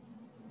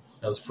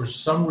 Now, for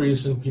some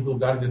reason, people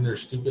got it in their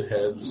stupid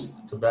heads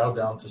to bow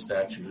down to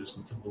statues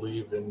and to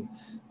believe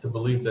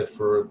that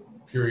for a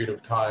period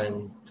of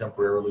time,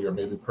 temporarily or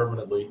maybe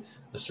permanently,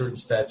 a certain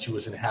statue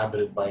is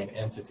inhabited by an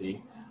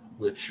entity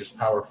which is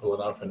powerful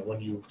enough. And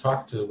when you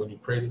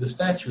pray to the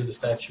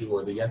statue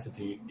or the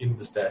entity in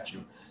the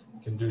statue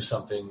can do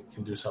something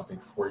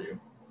for you.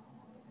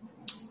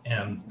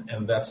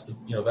 And that's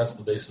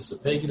the basis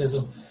of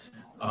paganism.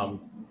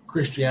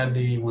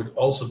 Christianity would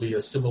also be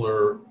a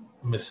similar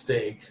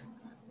mistake,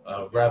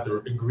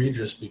 rather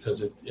egregious,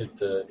 because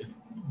it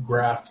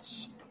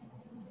grafts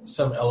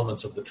some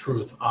elements of the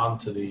truth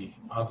onto the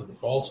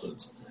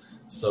falsehoods.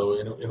 So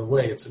in a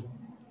way, it's a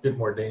bit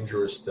more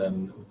dangerous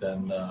than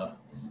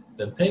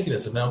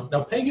paganism.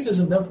 Now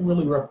paganism never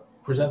really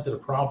represented a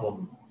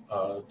problem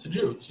to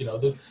Jews.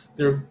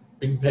 They're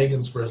been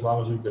pagans for as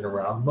long as we've been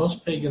around.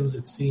 Most pagans,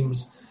 it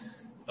seems,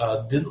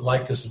 didn't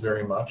like us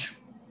very much,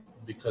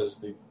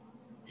 because the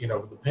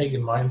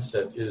pagan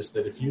mindset is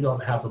that if you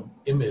don't have an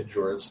image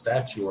or a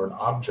statue or an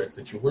object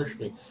that you're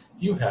worshiping,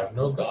 you have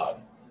no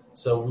God.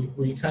 So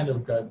we kind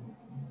of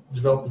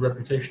developed the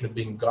reputation of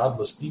being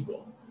godless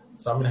people.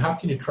 So, how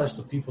can you trust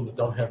the people that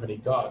don't have any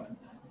God?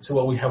 You say,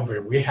 well, we have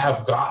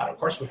God. Of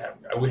course we have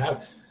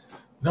God.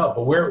 No,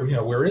 but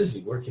where is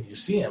he? Where can you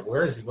see him?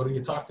 Where is he? What are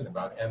you talking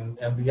about? And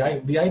the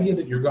idea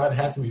that your God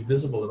had to be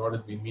visible in order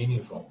to be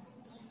meaningful,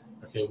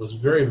 okay, was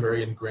very,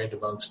 very ingrained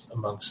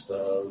amongst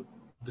the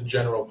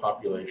general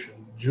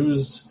population.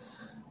 Jews,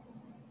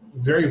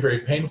 very, very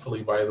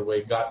painfully, by the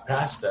way, got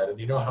past that. And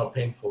you know how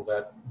painful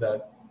that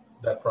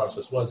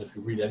process was. If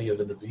you read any of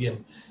the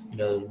Nevi'im,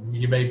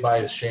 you may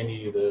buy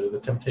Sheni, the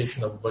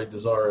temptation of Avodah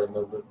Zarah, and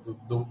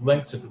the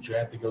lengths at which you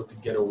had to go to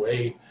get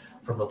away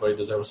from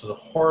Avodah Zarah. Was a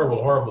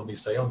horrible, horrible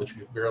nisayon that you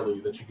could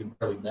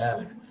barely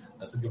manage.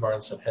 That's the Gemara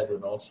in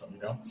Sanhedrin also,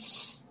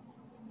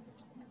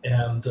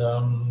 And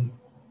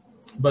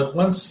but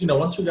once we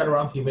got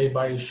around to Yimei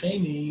Bayis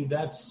Sheni,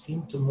 that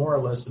seemed to more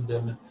or less have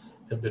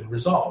been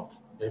resolved.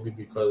 Maybe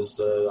because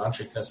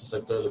Anshe Knesset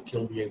Sektola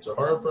killed the Yetzer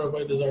Hara for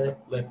Avodah Zarah,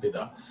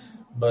 Lektida.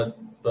 But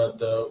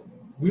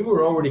we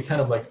were already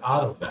kind of like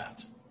out of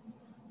that,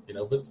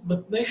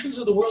 But nations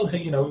of the world,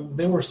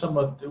 they were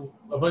somewhat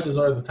Avodah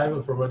Zarah. The type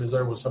of Avodah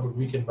Zarah was somewhat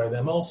weakened by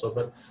them also,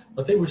 but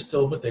they were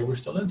still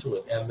into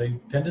it, and they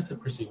tended to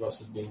perceive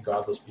us as being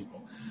godless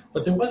people.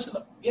 But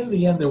in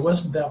the end, there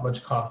wasn't that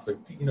much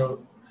conflict.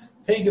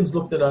 Pagans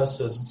looked at us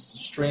as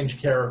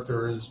strange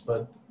characters,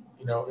 but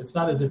it's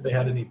not as if they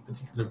had any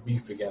particular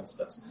beef against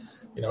us.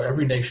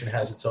 Every nation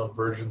has its own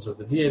versions of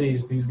the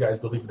deities. These guys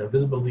believe in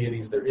invisible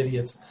deities. They're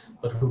idiots,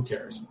 but who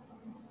cares?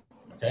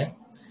 Okay.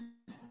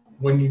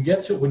 When you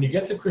get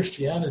to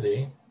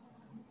Christianity,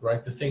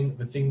 right, the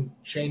thing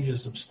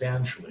changes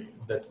substantially.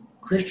 That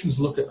Christians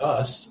look at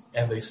us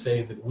and they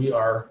say that we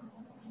are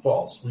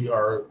false. We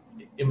are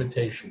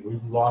imitation.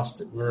 We've lost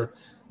it. We're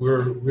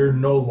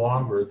no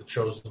longer the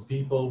chosen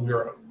people.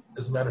 We're,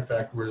 as a matter of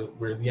fact,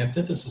 we're the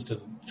antithesis to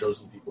the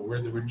chosen people.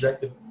 We're the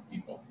rejected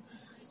people.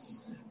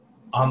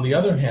 On the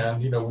other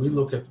hand, we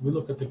look at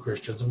the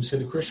Christians and we say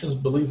the Christians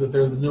believe that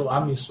they're the new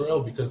Am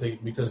Yisrael because they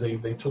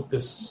took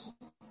this,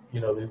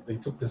 they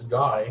took this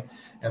guy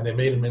and they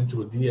made him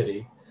into a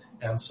deity.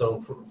 And so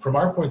from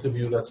our point of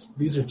view,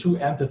 these are two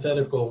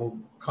antithetical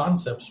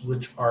concepts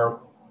which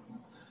are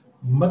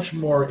much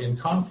more in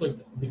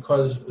conflict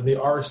because they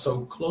are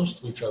so close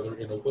to each other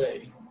in a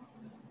way.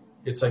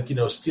 It's like,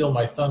 steal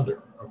my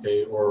thunder,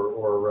 okay, or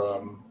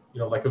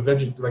like a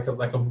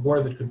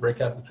war that could break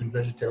out between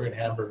vegetarian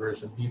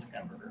hamburgers and beef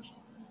hamburgers.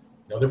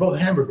 They're both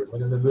hamburgers,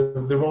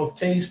 they're both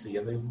tasty,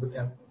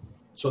 and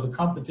so the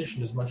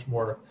competition is much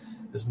more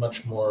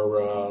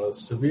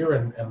severe,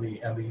 and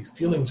the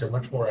feelings are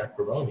much more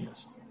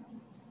acrimonious.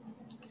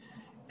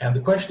 And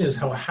the question is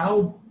how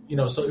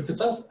so if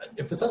it's us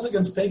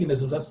against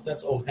paganism,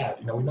 that's old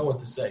hat. We know what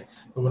to say.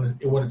 But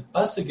when it's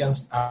us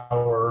against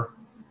our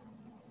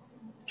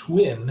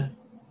twin,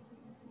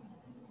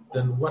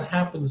 then what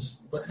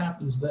happens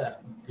then?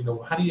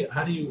 How do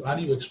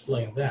you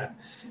explain that?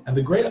 And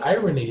the great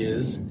irony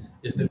is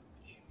that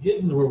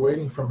Yidden were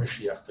waiting for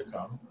Mashiach to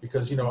come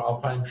because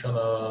Alpayim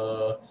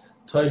Shana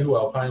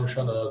Toihu, Alpayim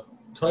Shana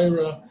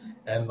Torah,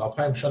 and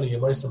Alpayim Shana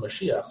Yemaisa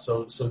Mashiach.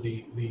 So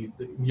the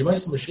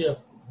Yemaisa Mashiach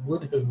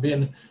would have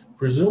been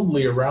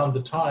presumably around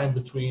the time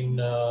between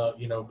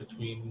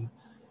BC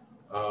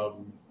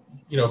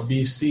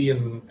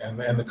and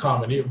the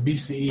Common Era,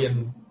 BCE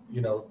and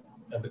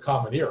the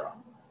Common Era.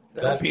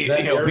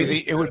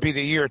 It would be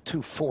the year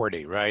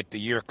 240, right? The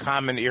year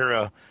Common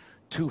Era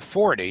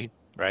 240,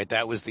 right?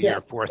 That was the year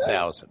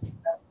 4000.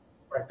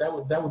 Right. That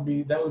would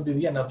be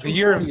the end. Now, the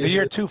year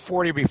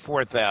 240 would be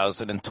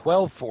 4000, and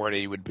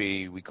 1240 would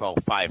be we call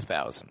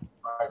 5000.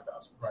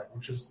 5000, right?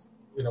 Which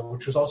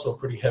is also a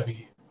pretty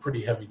heavy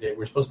pretty heavy day.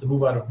 We're supposed to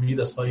move out of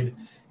Midas Haid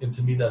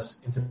into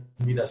Midas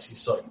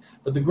Yisoid.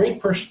 But the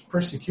great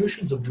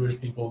persecutions of Jewish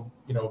people,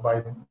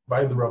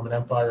 by the Roman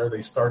Empire,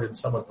 they started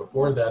somewhat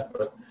before that,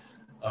 but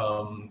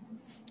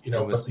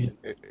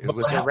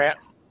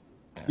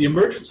the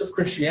emergence of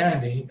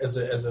Christianity as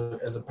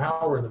a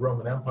power in the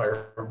Roman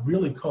Empire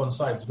really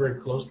coincides very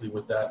closely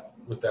with that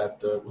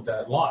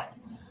line.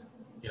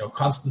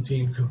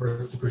 Constantine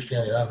converted to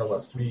Christianity. I don't know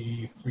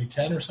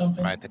 310 or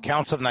something. Right. The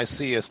Council of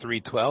Nicaea is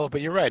 312, but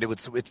you're right.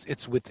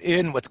 It's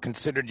within what's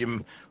considered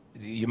Yemos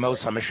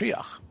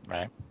HaMashiach,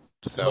 right?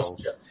 So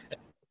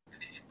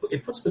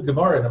it puts the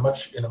Gemara in a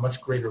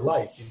much greater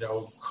light.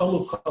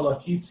 Kolu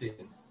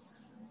Kalakitzin,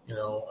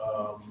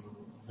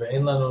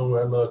 Ve'en lanu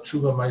ela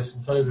tshuva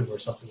ma'asim tovim or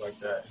something like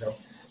that.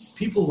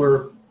 People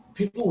were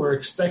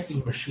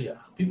expecting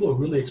Mashiach. People were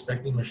really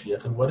expecting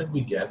Mashiach, and what did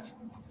we get?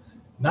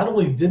 Not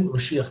only didn't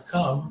Mashiach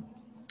come,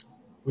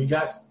 we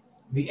got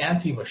the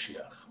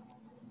anti-Mashiach.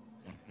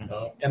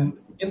 And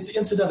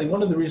incidentally,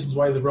 one of the reasons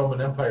why the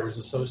Roman Empire is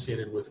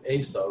associated with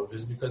Esav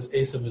is because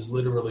Esav is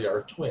literally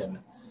our twin,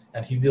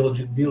 and he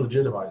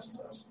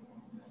delegitimizes us.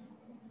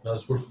 I'm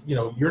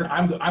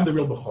the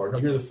real Bechor. No,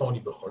 you're the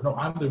phony Bechor. No,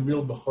 I'm the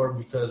real Bechor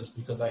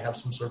because I have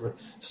some sort of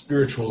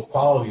spiritual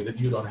quality that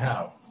you don't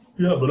have.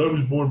 Yeah, but I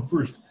was born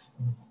first.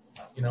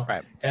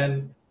 Right.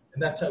 And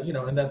that's how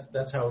and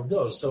that's how it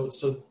goes. So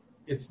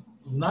it's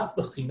not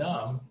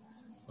b'chinam.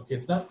 Okay,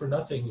 it's not for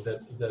nothing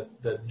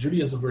that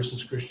Judaism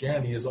versus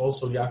Christianity is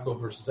also Yaakov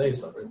versus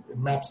Esav. It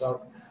maps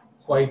out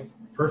quite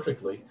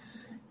perfectly,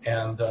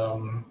 and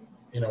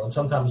and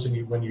sometimes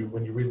when you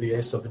read the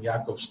Esav and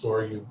Yaakov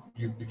story,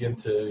 you begin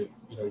to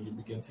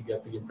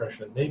get the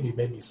impression that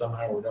maybe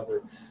somehow or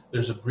another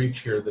there's a breach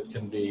here that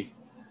can be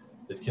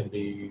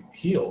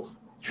healed.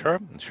 Sure,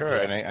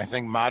 yeah. And I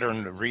think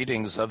modern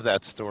readings of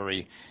that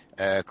story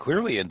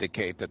clearly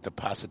indicate that the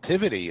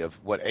positivity of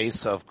what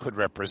Esav could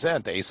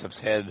represent, Esav's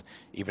head,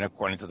 even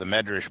according to the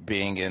Medrash,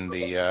 being in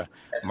the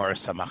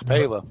Maris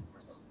HaMachpelah.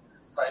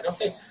 Right.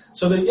 Okay.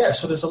 So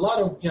there's a lot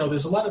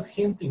of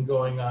hinting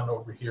going on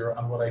over here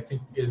on what I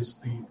think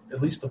is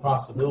at least the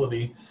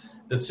possibility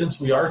that since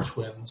we are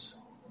twins,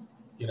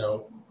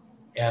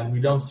 and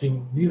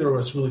neither of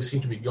us really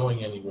seem to be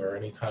going anywhere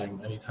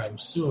anytime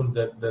soon,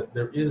 that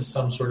there is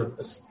some sort of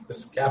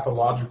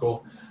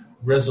eschatological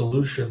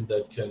resolution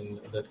that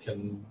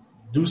can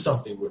do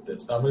something with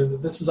this. I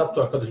mean, this is up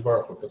to HaKadosh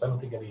Baruch Hu, because I don't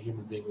think any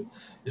human being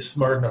is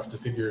smart enough to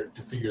figure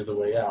the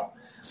way out.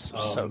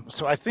 So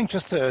I think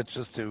just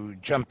to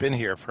jump in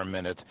here for a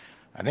minute,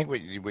 I think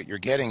what you're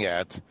getting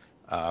at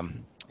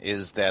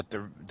is that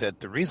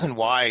the reason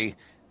why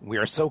we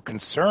are so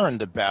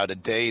concerned about a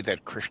day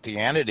that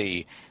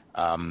Christianity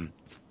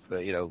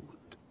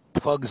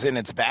plugs in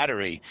its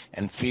battery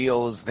and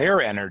feels their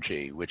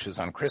energy, which is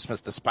on Christmas,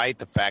 despite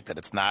the fact that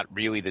it's not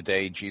really the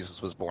day Jesus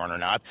was born or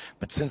not.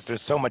 But since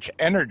there's so much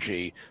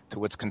energy to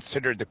what's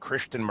considered the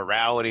Christian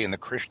morality and the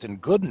Christian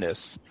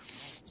goodness,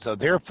 so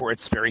therefore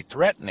it's very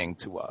threatening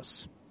to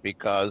us,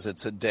 because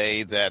it's a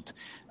day that,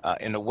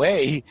 in a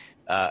way,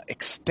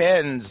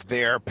 extends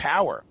their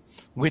power,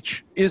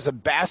 which is a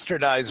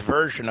bastardized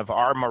version of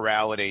our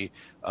morality,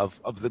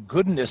 of the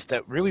goodness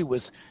that really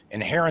was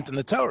inherent in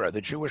the Torah, the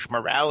Jewish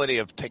morality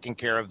of taking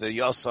care of the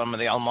Yosam and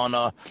the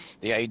Almana,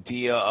 the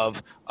idea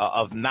of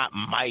not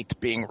might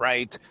being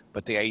right,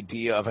 but the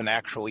idea of an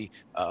actually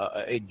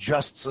a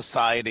just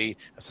society,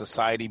 a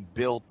society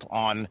built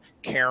on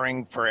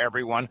caring for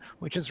everyone,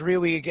 which is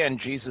really, again,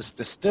 Jesus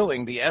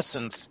distilling the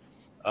essence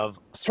of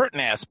certain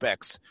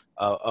aspects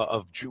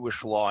of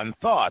Jewish law and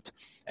thought.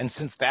 And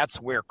since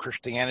that's where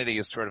Christianity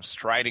is sort of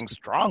striding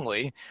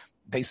strongly,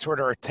 they sort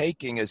of are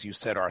taking, as you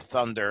said, our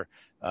thunder,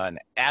 an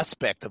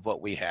aspect of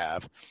what we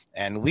have,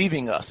 and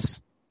leaving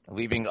us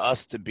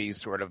to be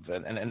sort of,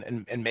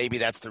 and maybe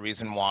that's the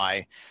reason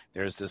why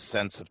there's this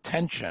sense of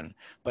tension.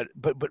 But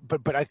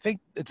I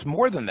think it's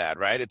more than that,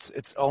 right?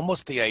 It's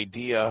almost the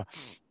idea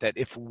that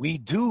if we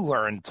do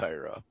learn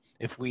Torah,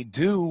 if we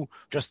do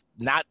just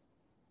not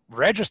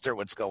register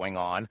what's going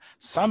on,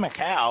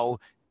 somehow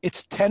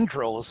its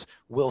tendrils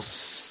will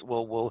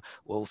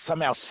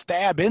somehow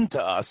stab into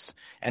us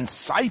and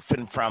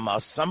siphon from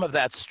us some of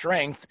that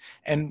strength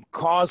and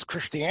cause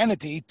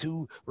Christianity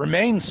to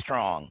remain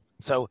strong.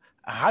 So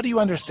how do you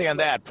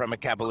understand that from a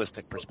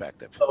Kabbalistic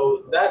perspective?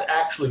 So that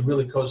actually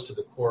really goes to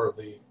the core of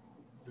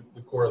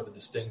the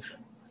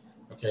distinction.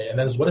 Okay, and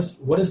that is what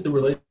is the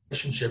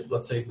relationship,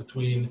 let's say,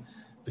 between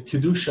the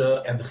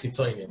Kedusha and the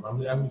Chitzonim.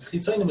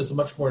 Chitzonim is a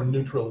much more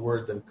neutral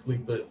word than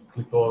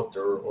klipot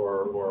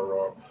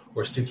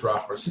or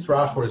sitrach. Or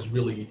sitrach is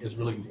really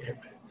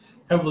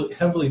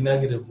heavily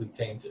negatively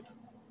tainted.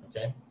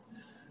 Okay,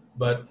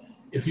 but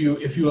if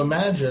you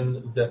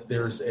imagine that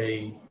there's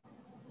a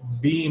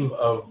beam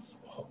of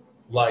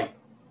light,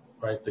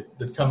 right,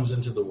 that comes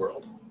into the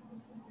world,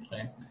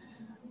 okay,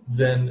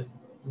 then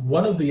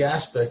one of the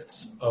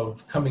aspects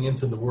of coming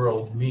into the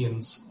world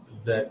means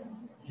that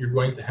you're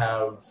going to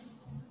have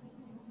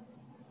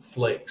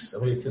flakes. I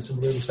mean,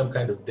 maybe some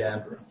kind of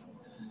dandruff.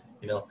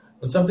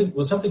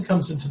 when something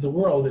comes into the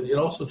world, it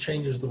also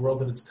changes the world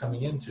that it's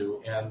coming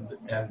into,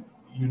 and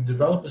you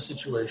develop a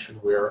situation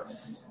where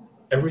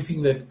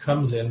everything that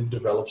comes in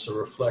develops a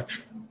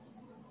reflection.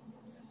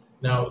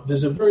 Now,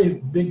 there's a very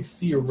big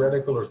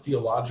theoretical or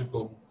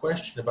theological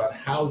question about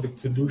how the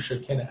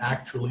Kedusha can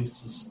actually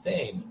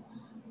sustain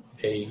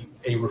a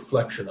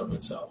reflection of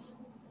itself.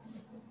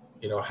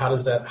 How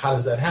does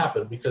that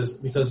happen? Because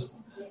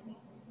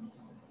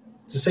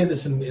to say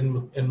this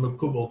in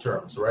Mekubal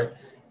terms, right?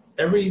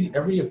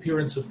 Every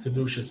appearance of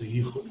Kedusha is a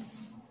yichud,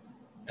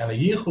 and a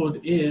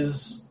yichud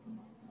is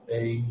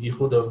a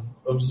yichud of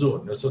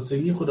zun. So it's a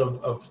yichud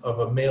of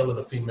a male and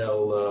a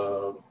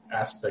female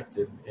aspect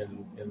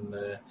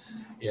in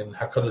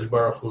Hakadosh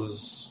Baruch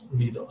Hu's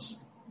midos.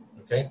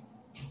 Okay.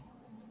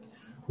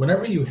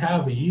 Whenever you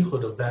have a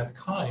yichud of that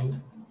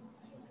kind,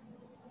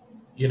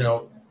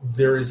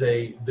 there's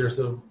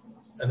an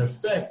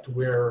effect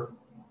where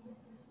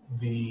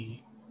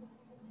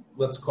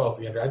let's call it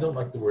the energy. I don't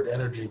like the word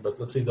energy, but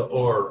let's say the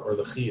or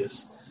the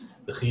chiyus,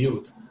 the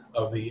chiyut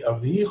of the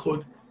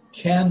yichud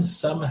can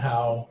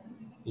somehow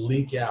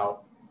leak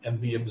out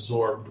and be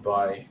absorbed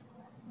by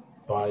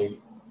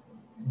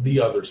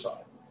the other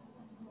side,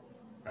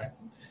 right?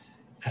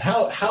 And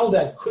how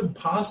that could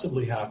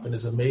possibly happen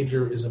is a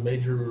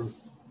major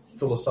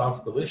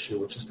philosophical issue,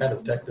 which is kind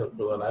of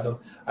technical, and I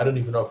don't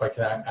even know if I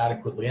can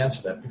adequately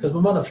answer that, because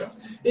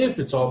if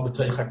it's all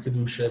b'teicha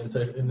kedusha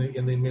in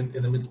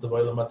the midst of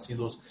Olam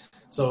Atzilus,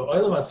 so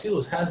Olam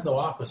Atzilus has no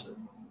opposite,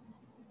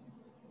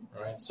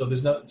 right? So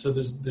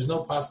there's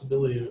no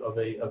possibility of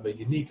a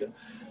unika,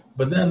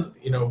 but then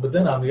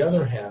on the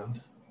other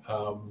hand,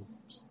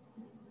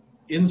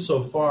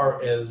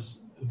 insofar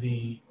as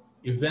the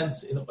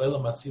events in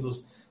Olam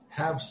Atzilus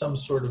have some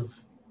sort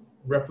of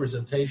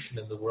representation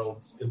in the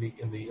worlds in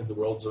the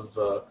worlds of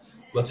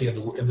let's say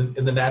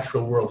in the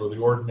natural world or the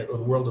ordinary or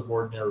the world of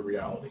ordinary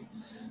reality.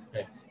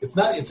 Okay? It's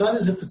not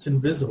as if it's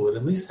invisible. It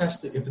at least has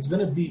to. If it's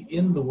going to be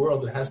in the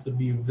world, it has to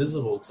be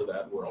visible to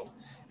that world.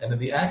 And in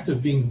the act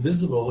of being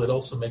visible, it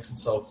also makes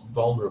itself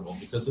vulnerable,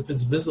 because if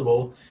it's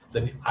visible,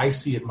 then I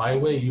see it my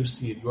way, you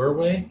see it your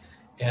way.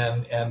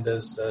 And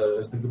as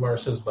the Gemara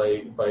says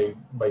by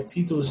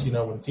Titus,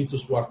 when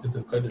Titus walked into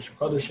the Kodesh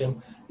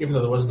HaKodeshim, even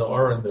though there was no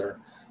Or in there,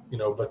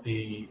 but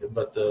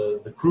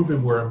the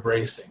Kruvim were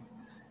embracing,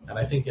 and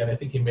I think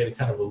he made a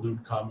kind of a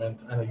lewd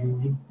comment. I know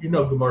you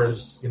know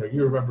Gemara's,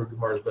 you remember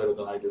Gemara's better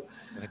than I do.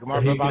 And the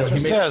Gemara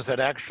says that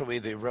actually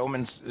the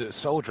Roman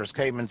soldiers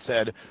came and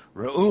said,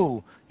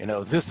 "Ra'u,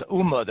 this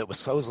Ummah that was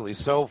supposedly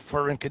so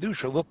far in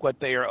Kedusha, look what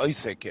they are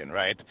Isaac in,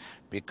 right?"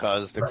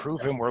 Because the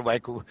Kruvim were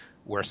like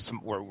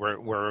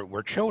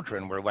were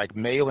children, were like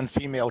male and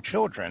female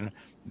children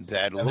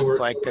that looked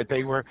like that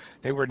they were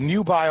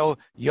nubile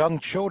young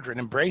children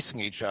embracing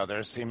each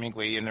other,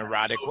 seemingly in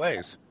erotic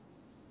ways.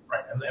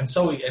 Right, and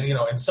so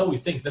we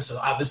think this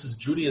is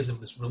Judaism,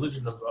 this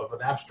religion of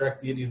an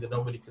abstract deity that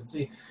nobody can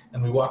see,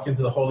 and we walk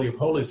into the Holy of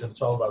Holies and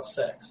it's all about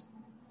sex,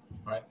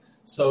 right?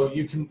 So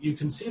you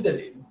can see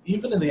that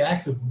even in the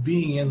act of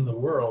being in the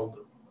world,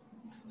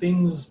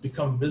 things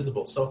become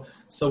visible. So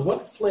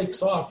what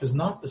flakes off is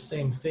not the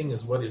same thing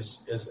as what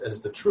is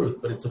as the truth,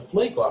 but it's a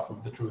flake off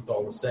of the truth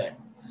all the same.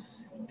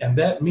 And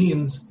that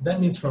means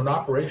from an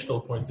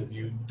operational point of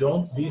view,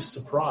 don't be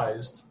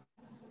surprised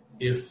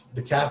if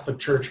the Catholic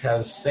Church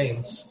has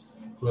saints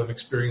who have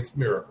experienced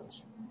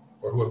miracles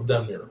or who have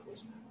done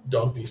miracles.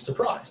 Don't be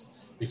surprised,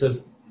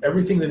 because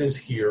everything that is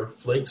here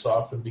flakes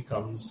off and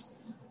becomes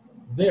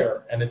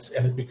there, and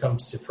it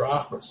becomes sitra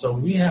achra. So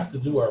we have to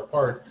do our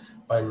part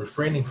by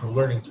refraining from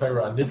learning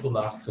Torah on Nittel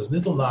Nacht, because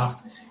Nittel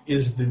Nacht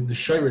is the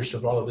shirish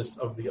of all of this,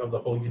 of the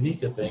whole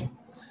Unika thing,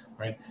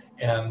 right?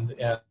 And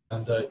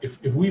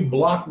if we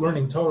block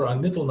learning Torah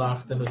on Nittel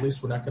Nacht, then at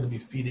least we're not going to be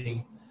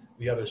feeding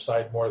the other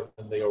side more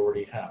than they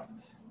already have.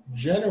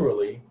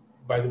 Generally,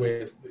 by the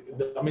way,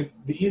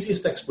 the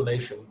easiest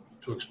explanation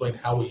to explain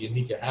how a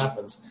Unika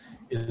happens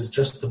is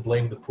just to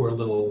blame the poor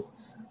little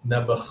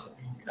Nebuch.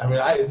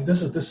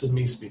 This is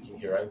me speaking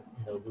here.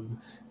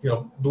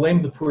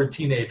 Blame the poor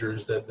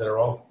teenagers that are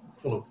all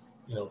full of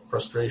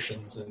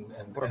frustrations and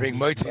or being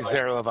moitzis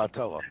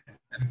deravato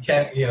and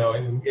can't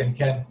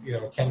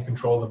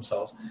control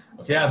themselves.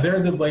 Okay, yeah,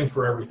 they're to blame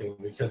for everything,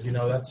 because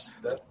that's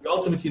the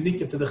ultimate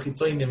unique to the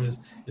chitzonim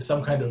is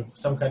some kind of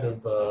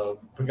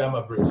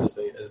pagama bris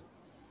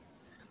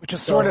which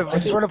is sort of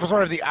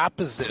the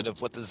opposite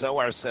of what the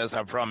Zohar says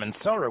Avram and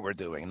Sarah were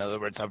doing. In other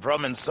words,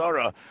 Avram and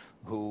Sarah,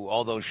 who,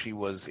 although she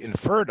was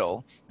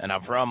infertile, and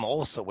Avram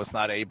also was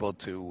not able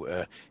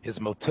to,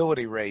 his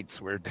motility rates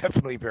were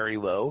definitely very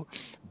low,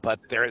 but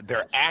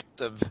their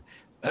act of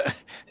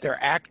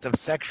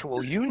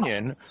sexual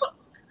union.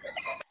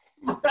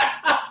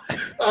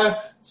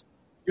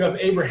 You have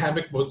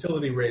Abrahamic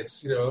motility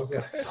rates,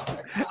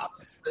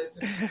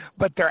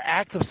 But their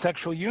act of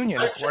sexual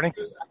union, according.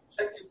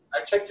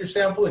 I checked your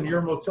sample, and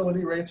your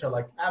motility rates are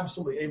like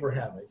absolutely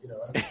Abrahamic.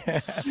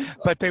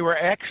 But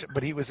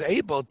he was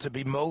able to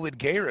be molid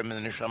gerim in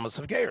the neshamas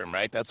of gerim,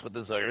 right? That's what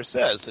the Zohar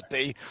says.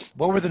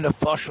 What were the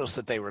nefoshos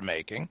that they were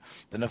making?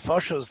 The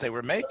nefoshos they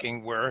were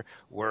making were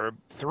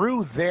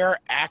through their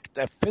act,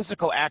 a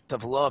physical act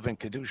of love and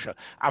kedusha.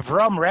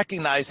 Avram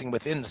recognizing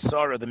within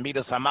Sarah the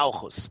midas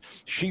hamalchus,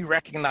 she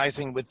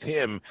recognizing with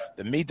him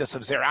the midas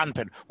of Zer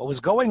Anpin. What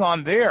was going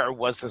on there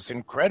was this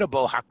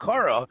incredible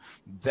hakara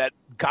that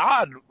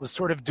God was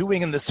sort of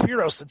doing in the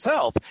spheros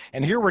itself.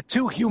 And here were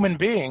two human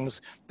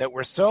beings that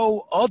were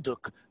so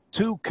aduk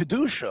to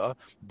kedusha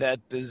that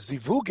the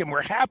zivugim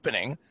were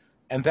happening,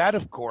 and that,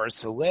 of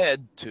course,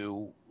 led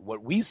to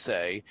what we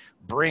say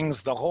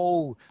brings the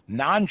whole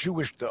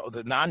non-Jewish,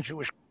 the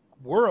non-Jewish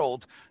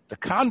world, the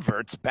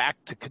converts, back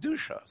to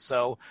kedusha.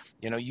 So,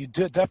 you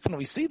do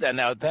definitely see that.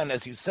 Now, then,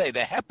 as you say, the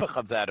hepech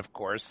of that, of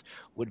course,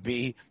 would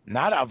be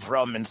not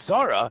Avram and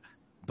Sarah,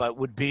 but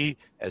would be,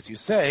 as you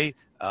say,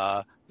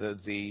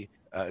 the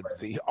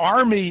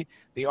army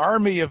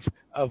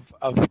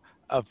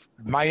of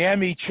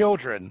Miami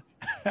children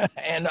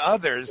and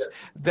others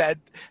that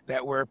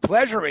were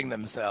pleasuring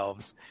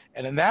themselves,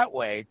 and in that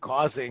way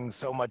causing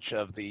so much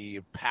of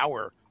the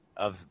power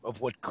of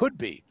what could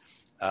be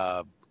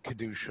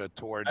kedusha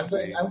towards.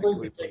 I'm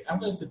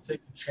going to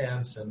take a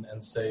chance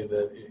and say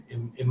that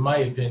in my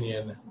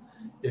opinion,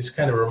 it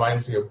kind of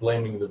reminds me of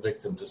blaming the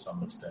victim to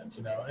some extent,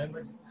 and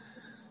like,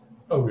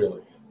 oh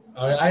really?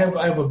 I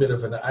have a bit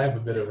of an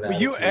attitude.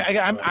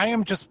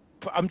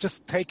 I'm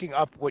just taking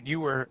up what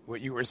you were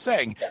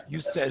saying. Yeah, you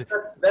said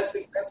that's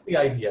the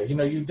idea.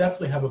 You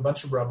definitely have a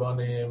bunch of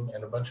rabbanim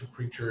and a bunch of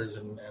preachers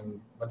and a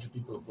bunch of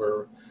people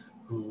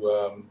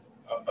who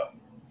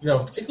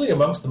particularly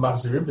amongst the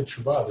machzirim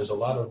b'tshuva, there's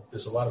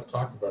a lot of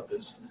talk about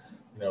this.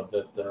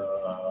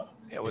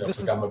 This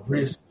is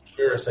bris,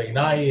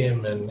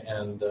 einayim,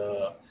 and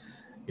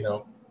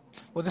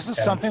Well, this is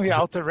something the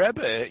Alter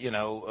Rebbe,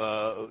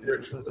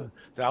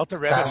 the Alter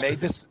Rebbe made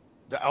this.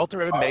 The Alter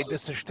Rebbe made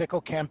this a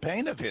shtickle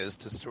campaign of his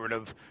to sort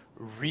of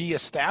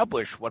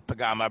reestablish what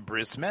Pagama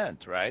Bris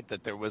meant, right?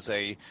 That there was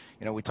we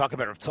talked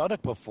about Rav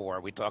Tzadok before.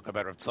 We talk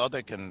about Rav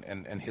Tzadok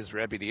and his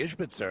Rebbe, the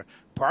Ishbitzer.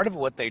 Part of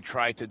what they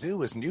tried to do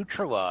was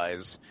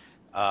neutralize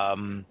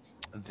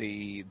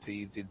the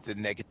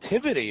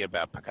negativity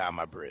about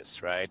Pagama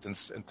Bris, right? And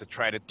to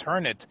try to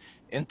turn it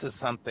into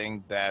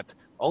something that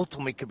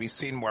ultimately could be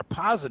seen more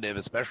positive,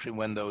 especially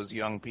when those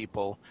young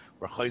people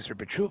were chayzer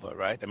b'tshuva,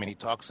 right? I mean, he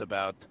talks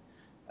about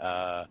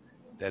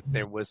that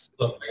there was.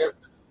 Look,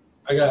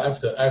 I have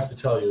to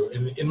tell you,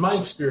 in my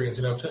experience,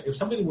 if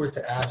somebody were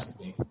to ask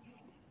me,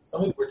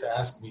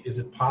 is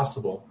it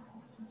possible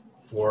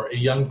for a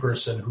young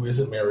person who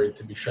isn't married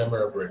to be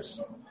shomer bris?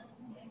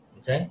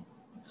 Okay,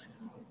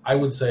 I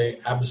would say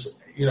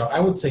I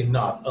would say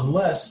not,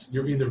 unless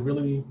you're either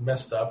really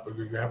messed up or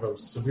you have a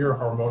severe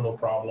hormonal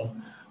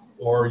problem,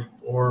 or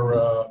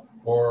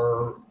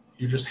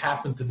you just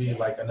happen to be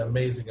like an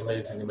amazing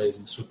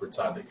super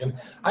tzaddik. And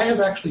I have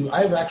actually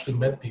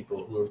met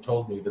people who have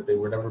told me that they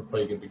were never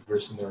playing a big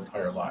verse in their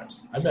entire lives.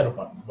 I met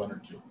one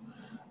or two.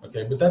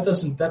 Okay, but that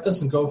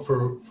doesn't go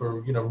for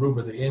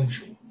Ruba the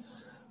Inchi.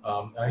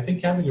 And I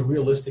think having a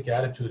realistic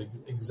attitude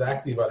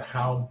exactly about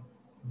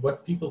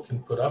what people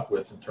can put up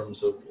with in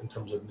terms of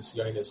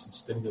nisyonis and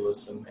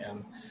stimulus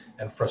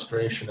and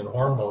frustration and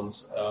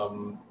hormones,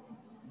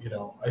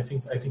 I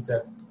think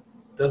that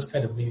does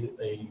kind of need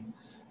a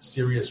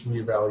serious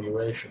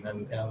reevaluation,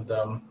 and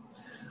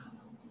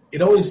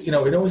it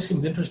always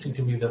seemed interesting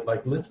to me that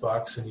like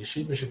Litvaks and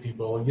Yeshivish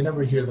people, you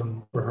never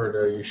heard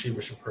a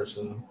Yeshivish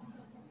person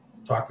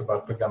talk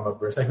about Pagama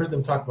Bris. I heard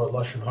them talk about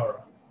Lashon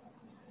Hara,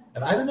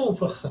 and I don't know if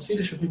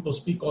Hasidic people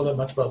speak all that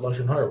much about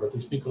Lashon Hara, but they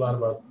speak a lot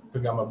about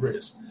Pagama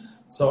Bris.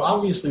 So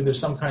obviously there's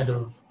some kind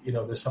of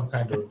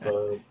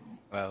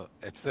well,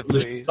 it's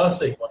simply going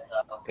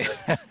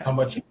on. How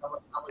much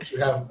you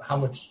have, how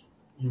much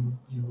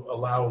you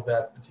allow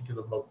that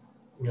particular,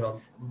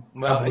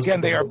 Well,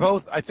 again, they are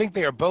both. I think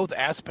they are both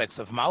aspects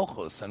of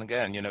Malchus. And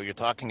again, you're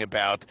talking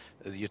about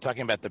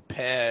the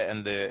Peh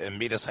and the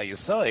Midas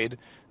HaYesod.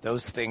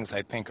 Those things,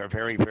 I think, are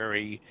very,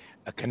 very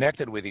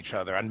connected with each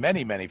other on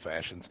many, many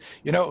fashions.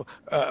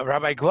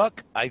 Rabbi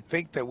Gluck, I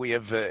think that we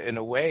have, in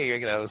a way,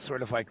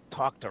 sort of like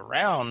talked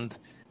around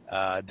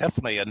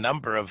definitely a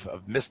number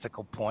of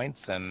mystical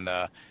points, and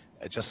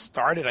it just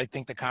started, I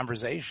think, the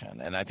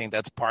conversation. And I think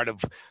that's part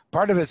of,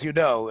 as you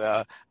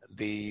know,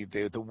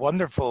 the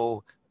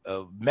wonderful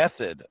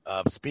method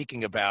of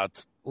speaking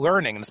about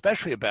learning, and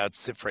especially about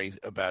Sifrei,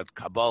 about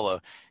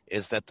Kabbalah,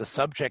 is that the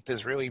subject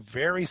is really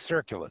very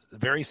circuitous,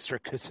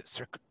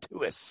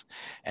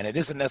 and it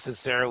isn't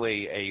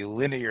necessarily a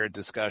linear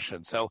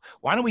discussion. So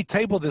why don't we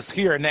table this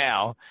here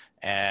now,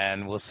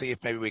 and we'll see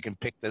if maybe we can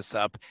pick this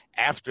up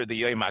after the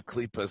Yom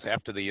HaKlippos,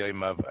 after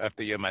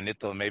Yom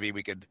HaNittel. Maybe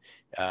we could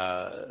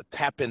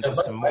tap into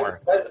some more.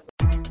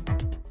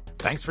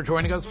 Thanks for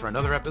joining us for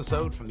another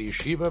episode from the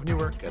Yeshiva of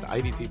Newark at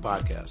IDT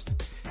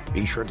Podcast.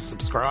 Be sure to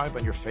subscribe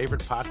on your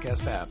favorite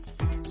podcast app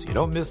so you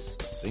don't miss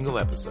a single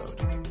episode.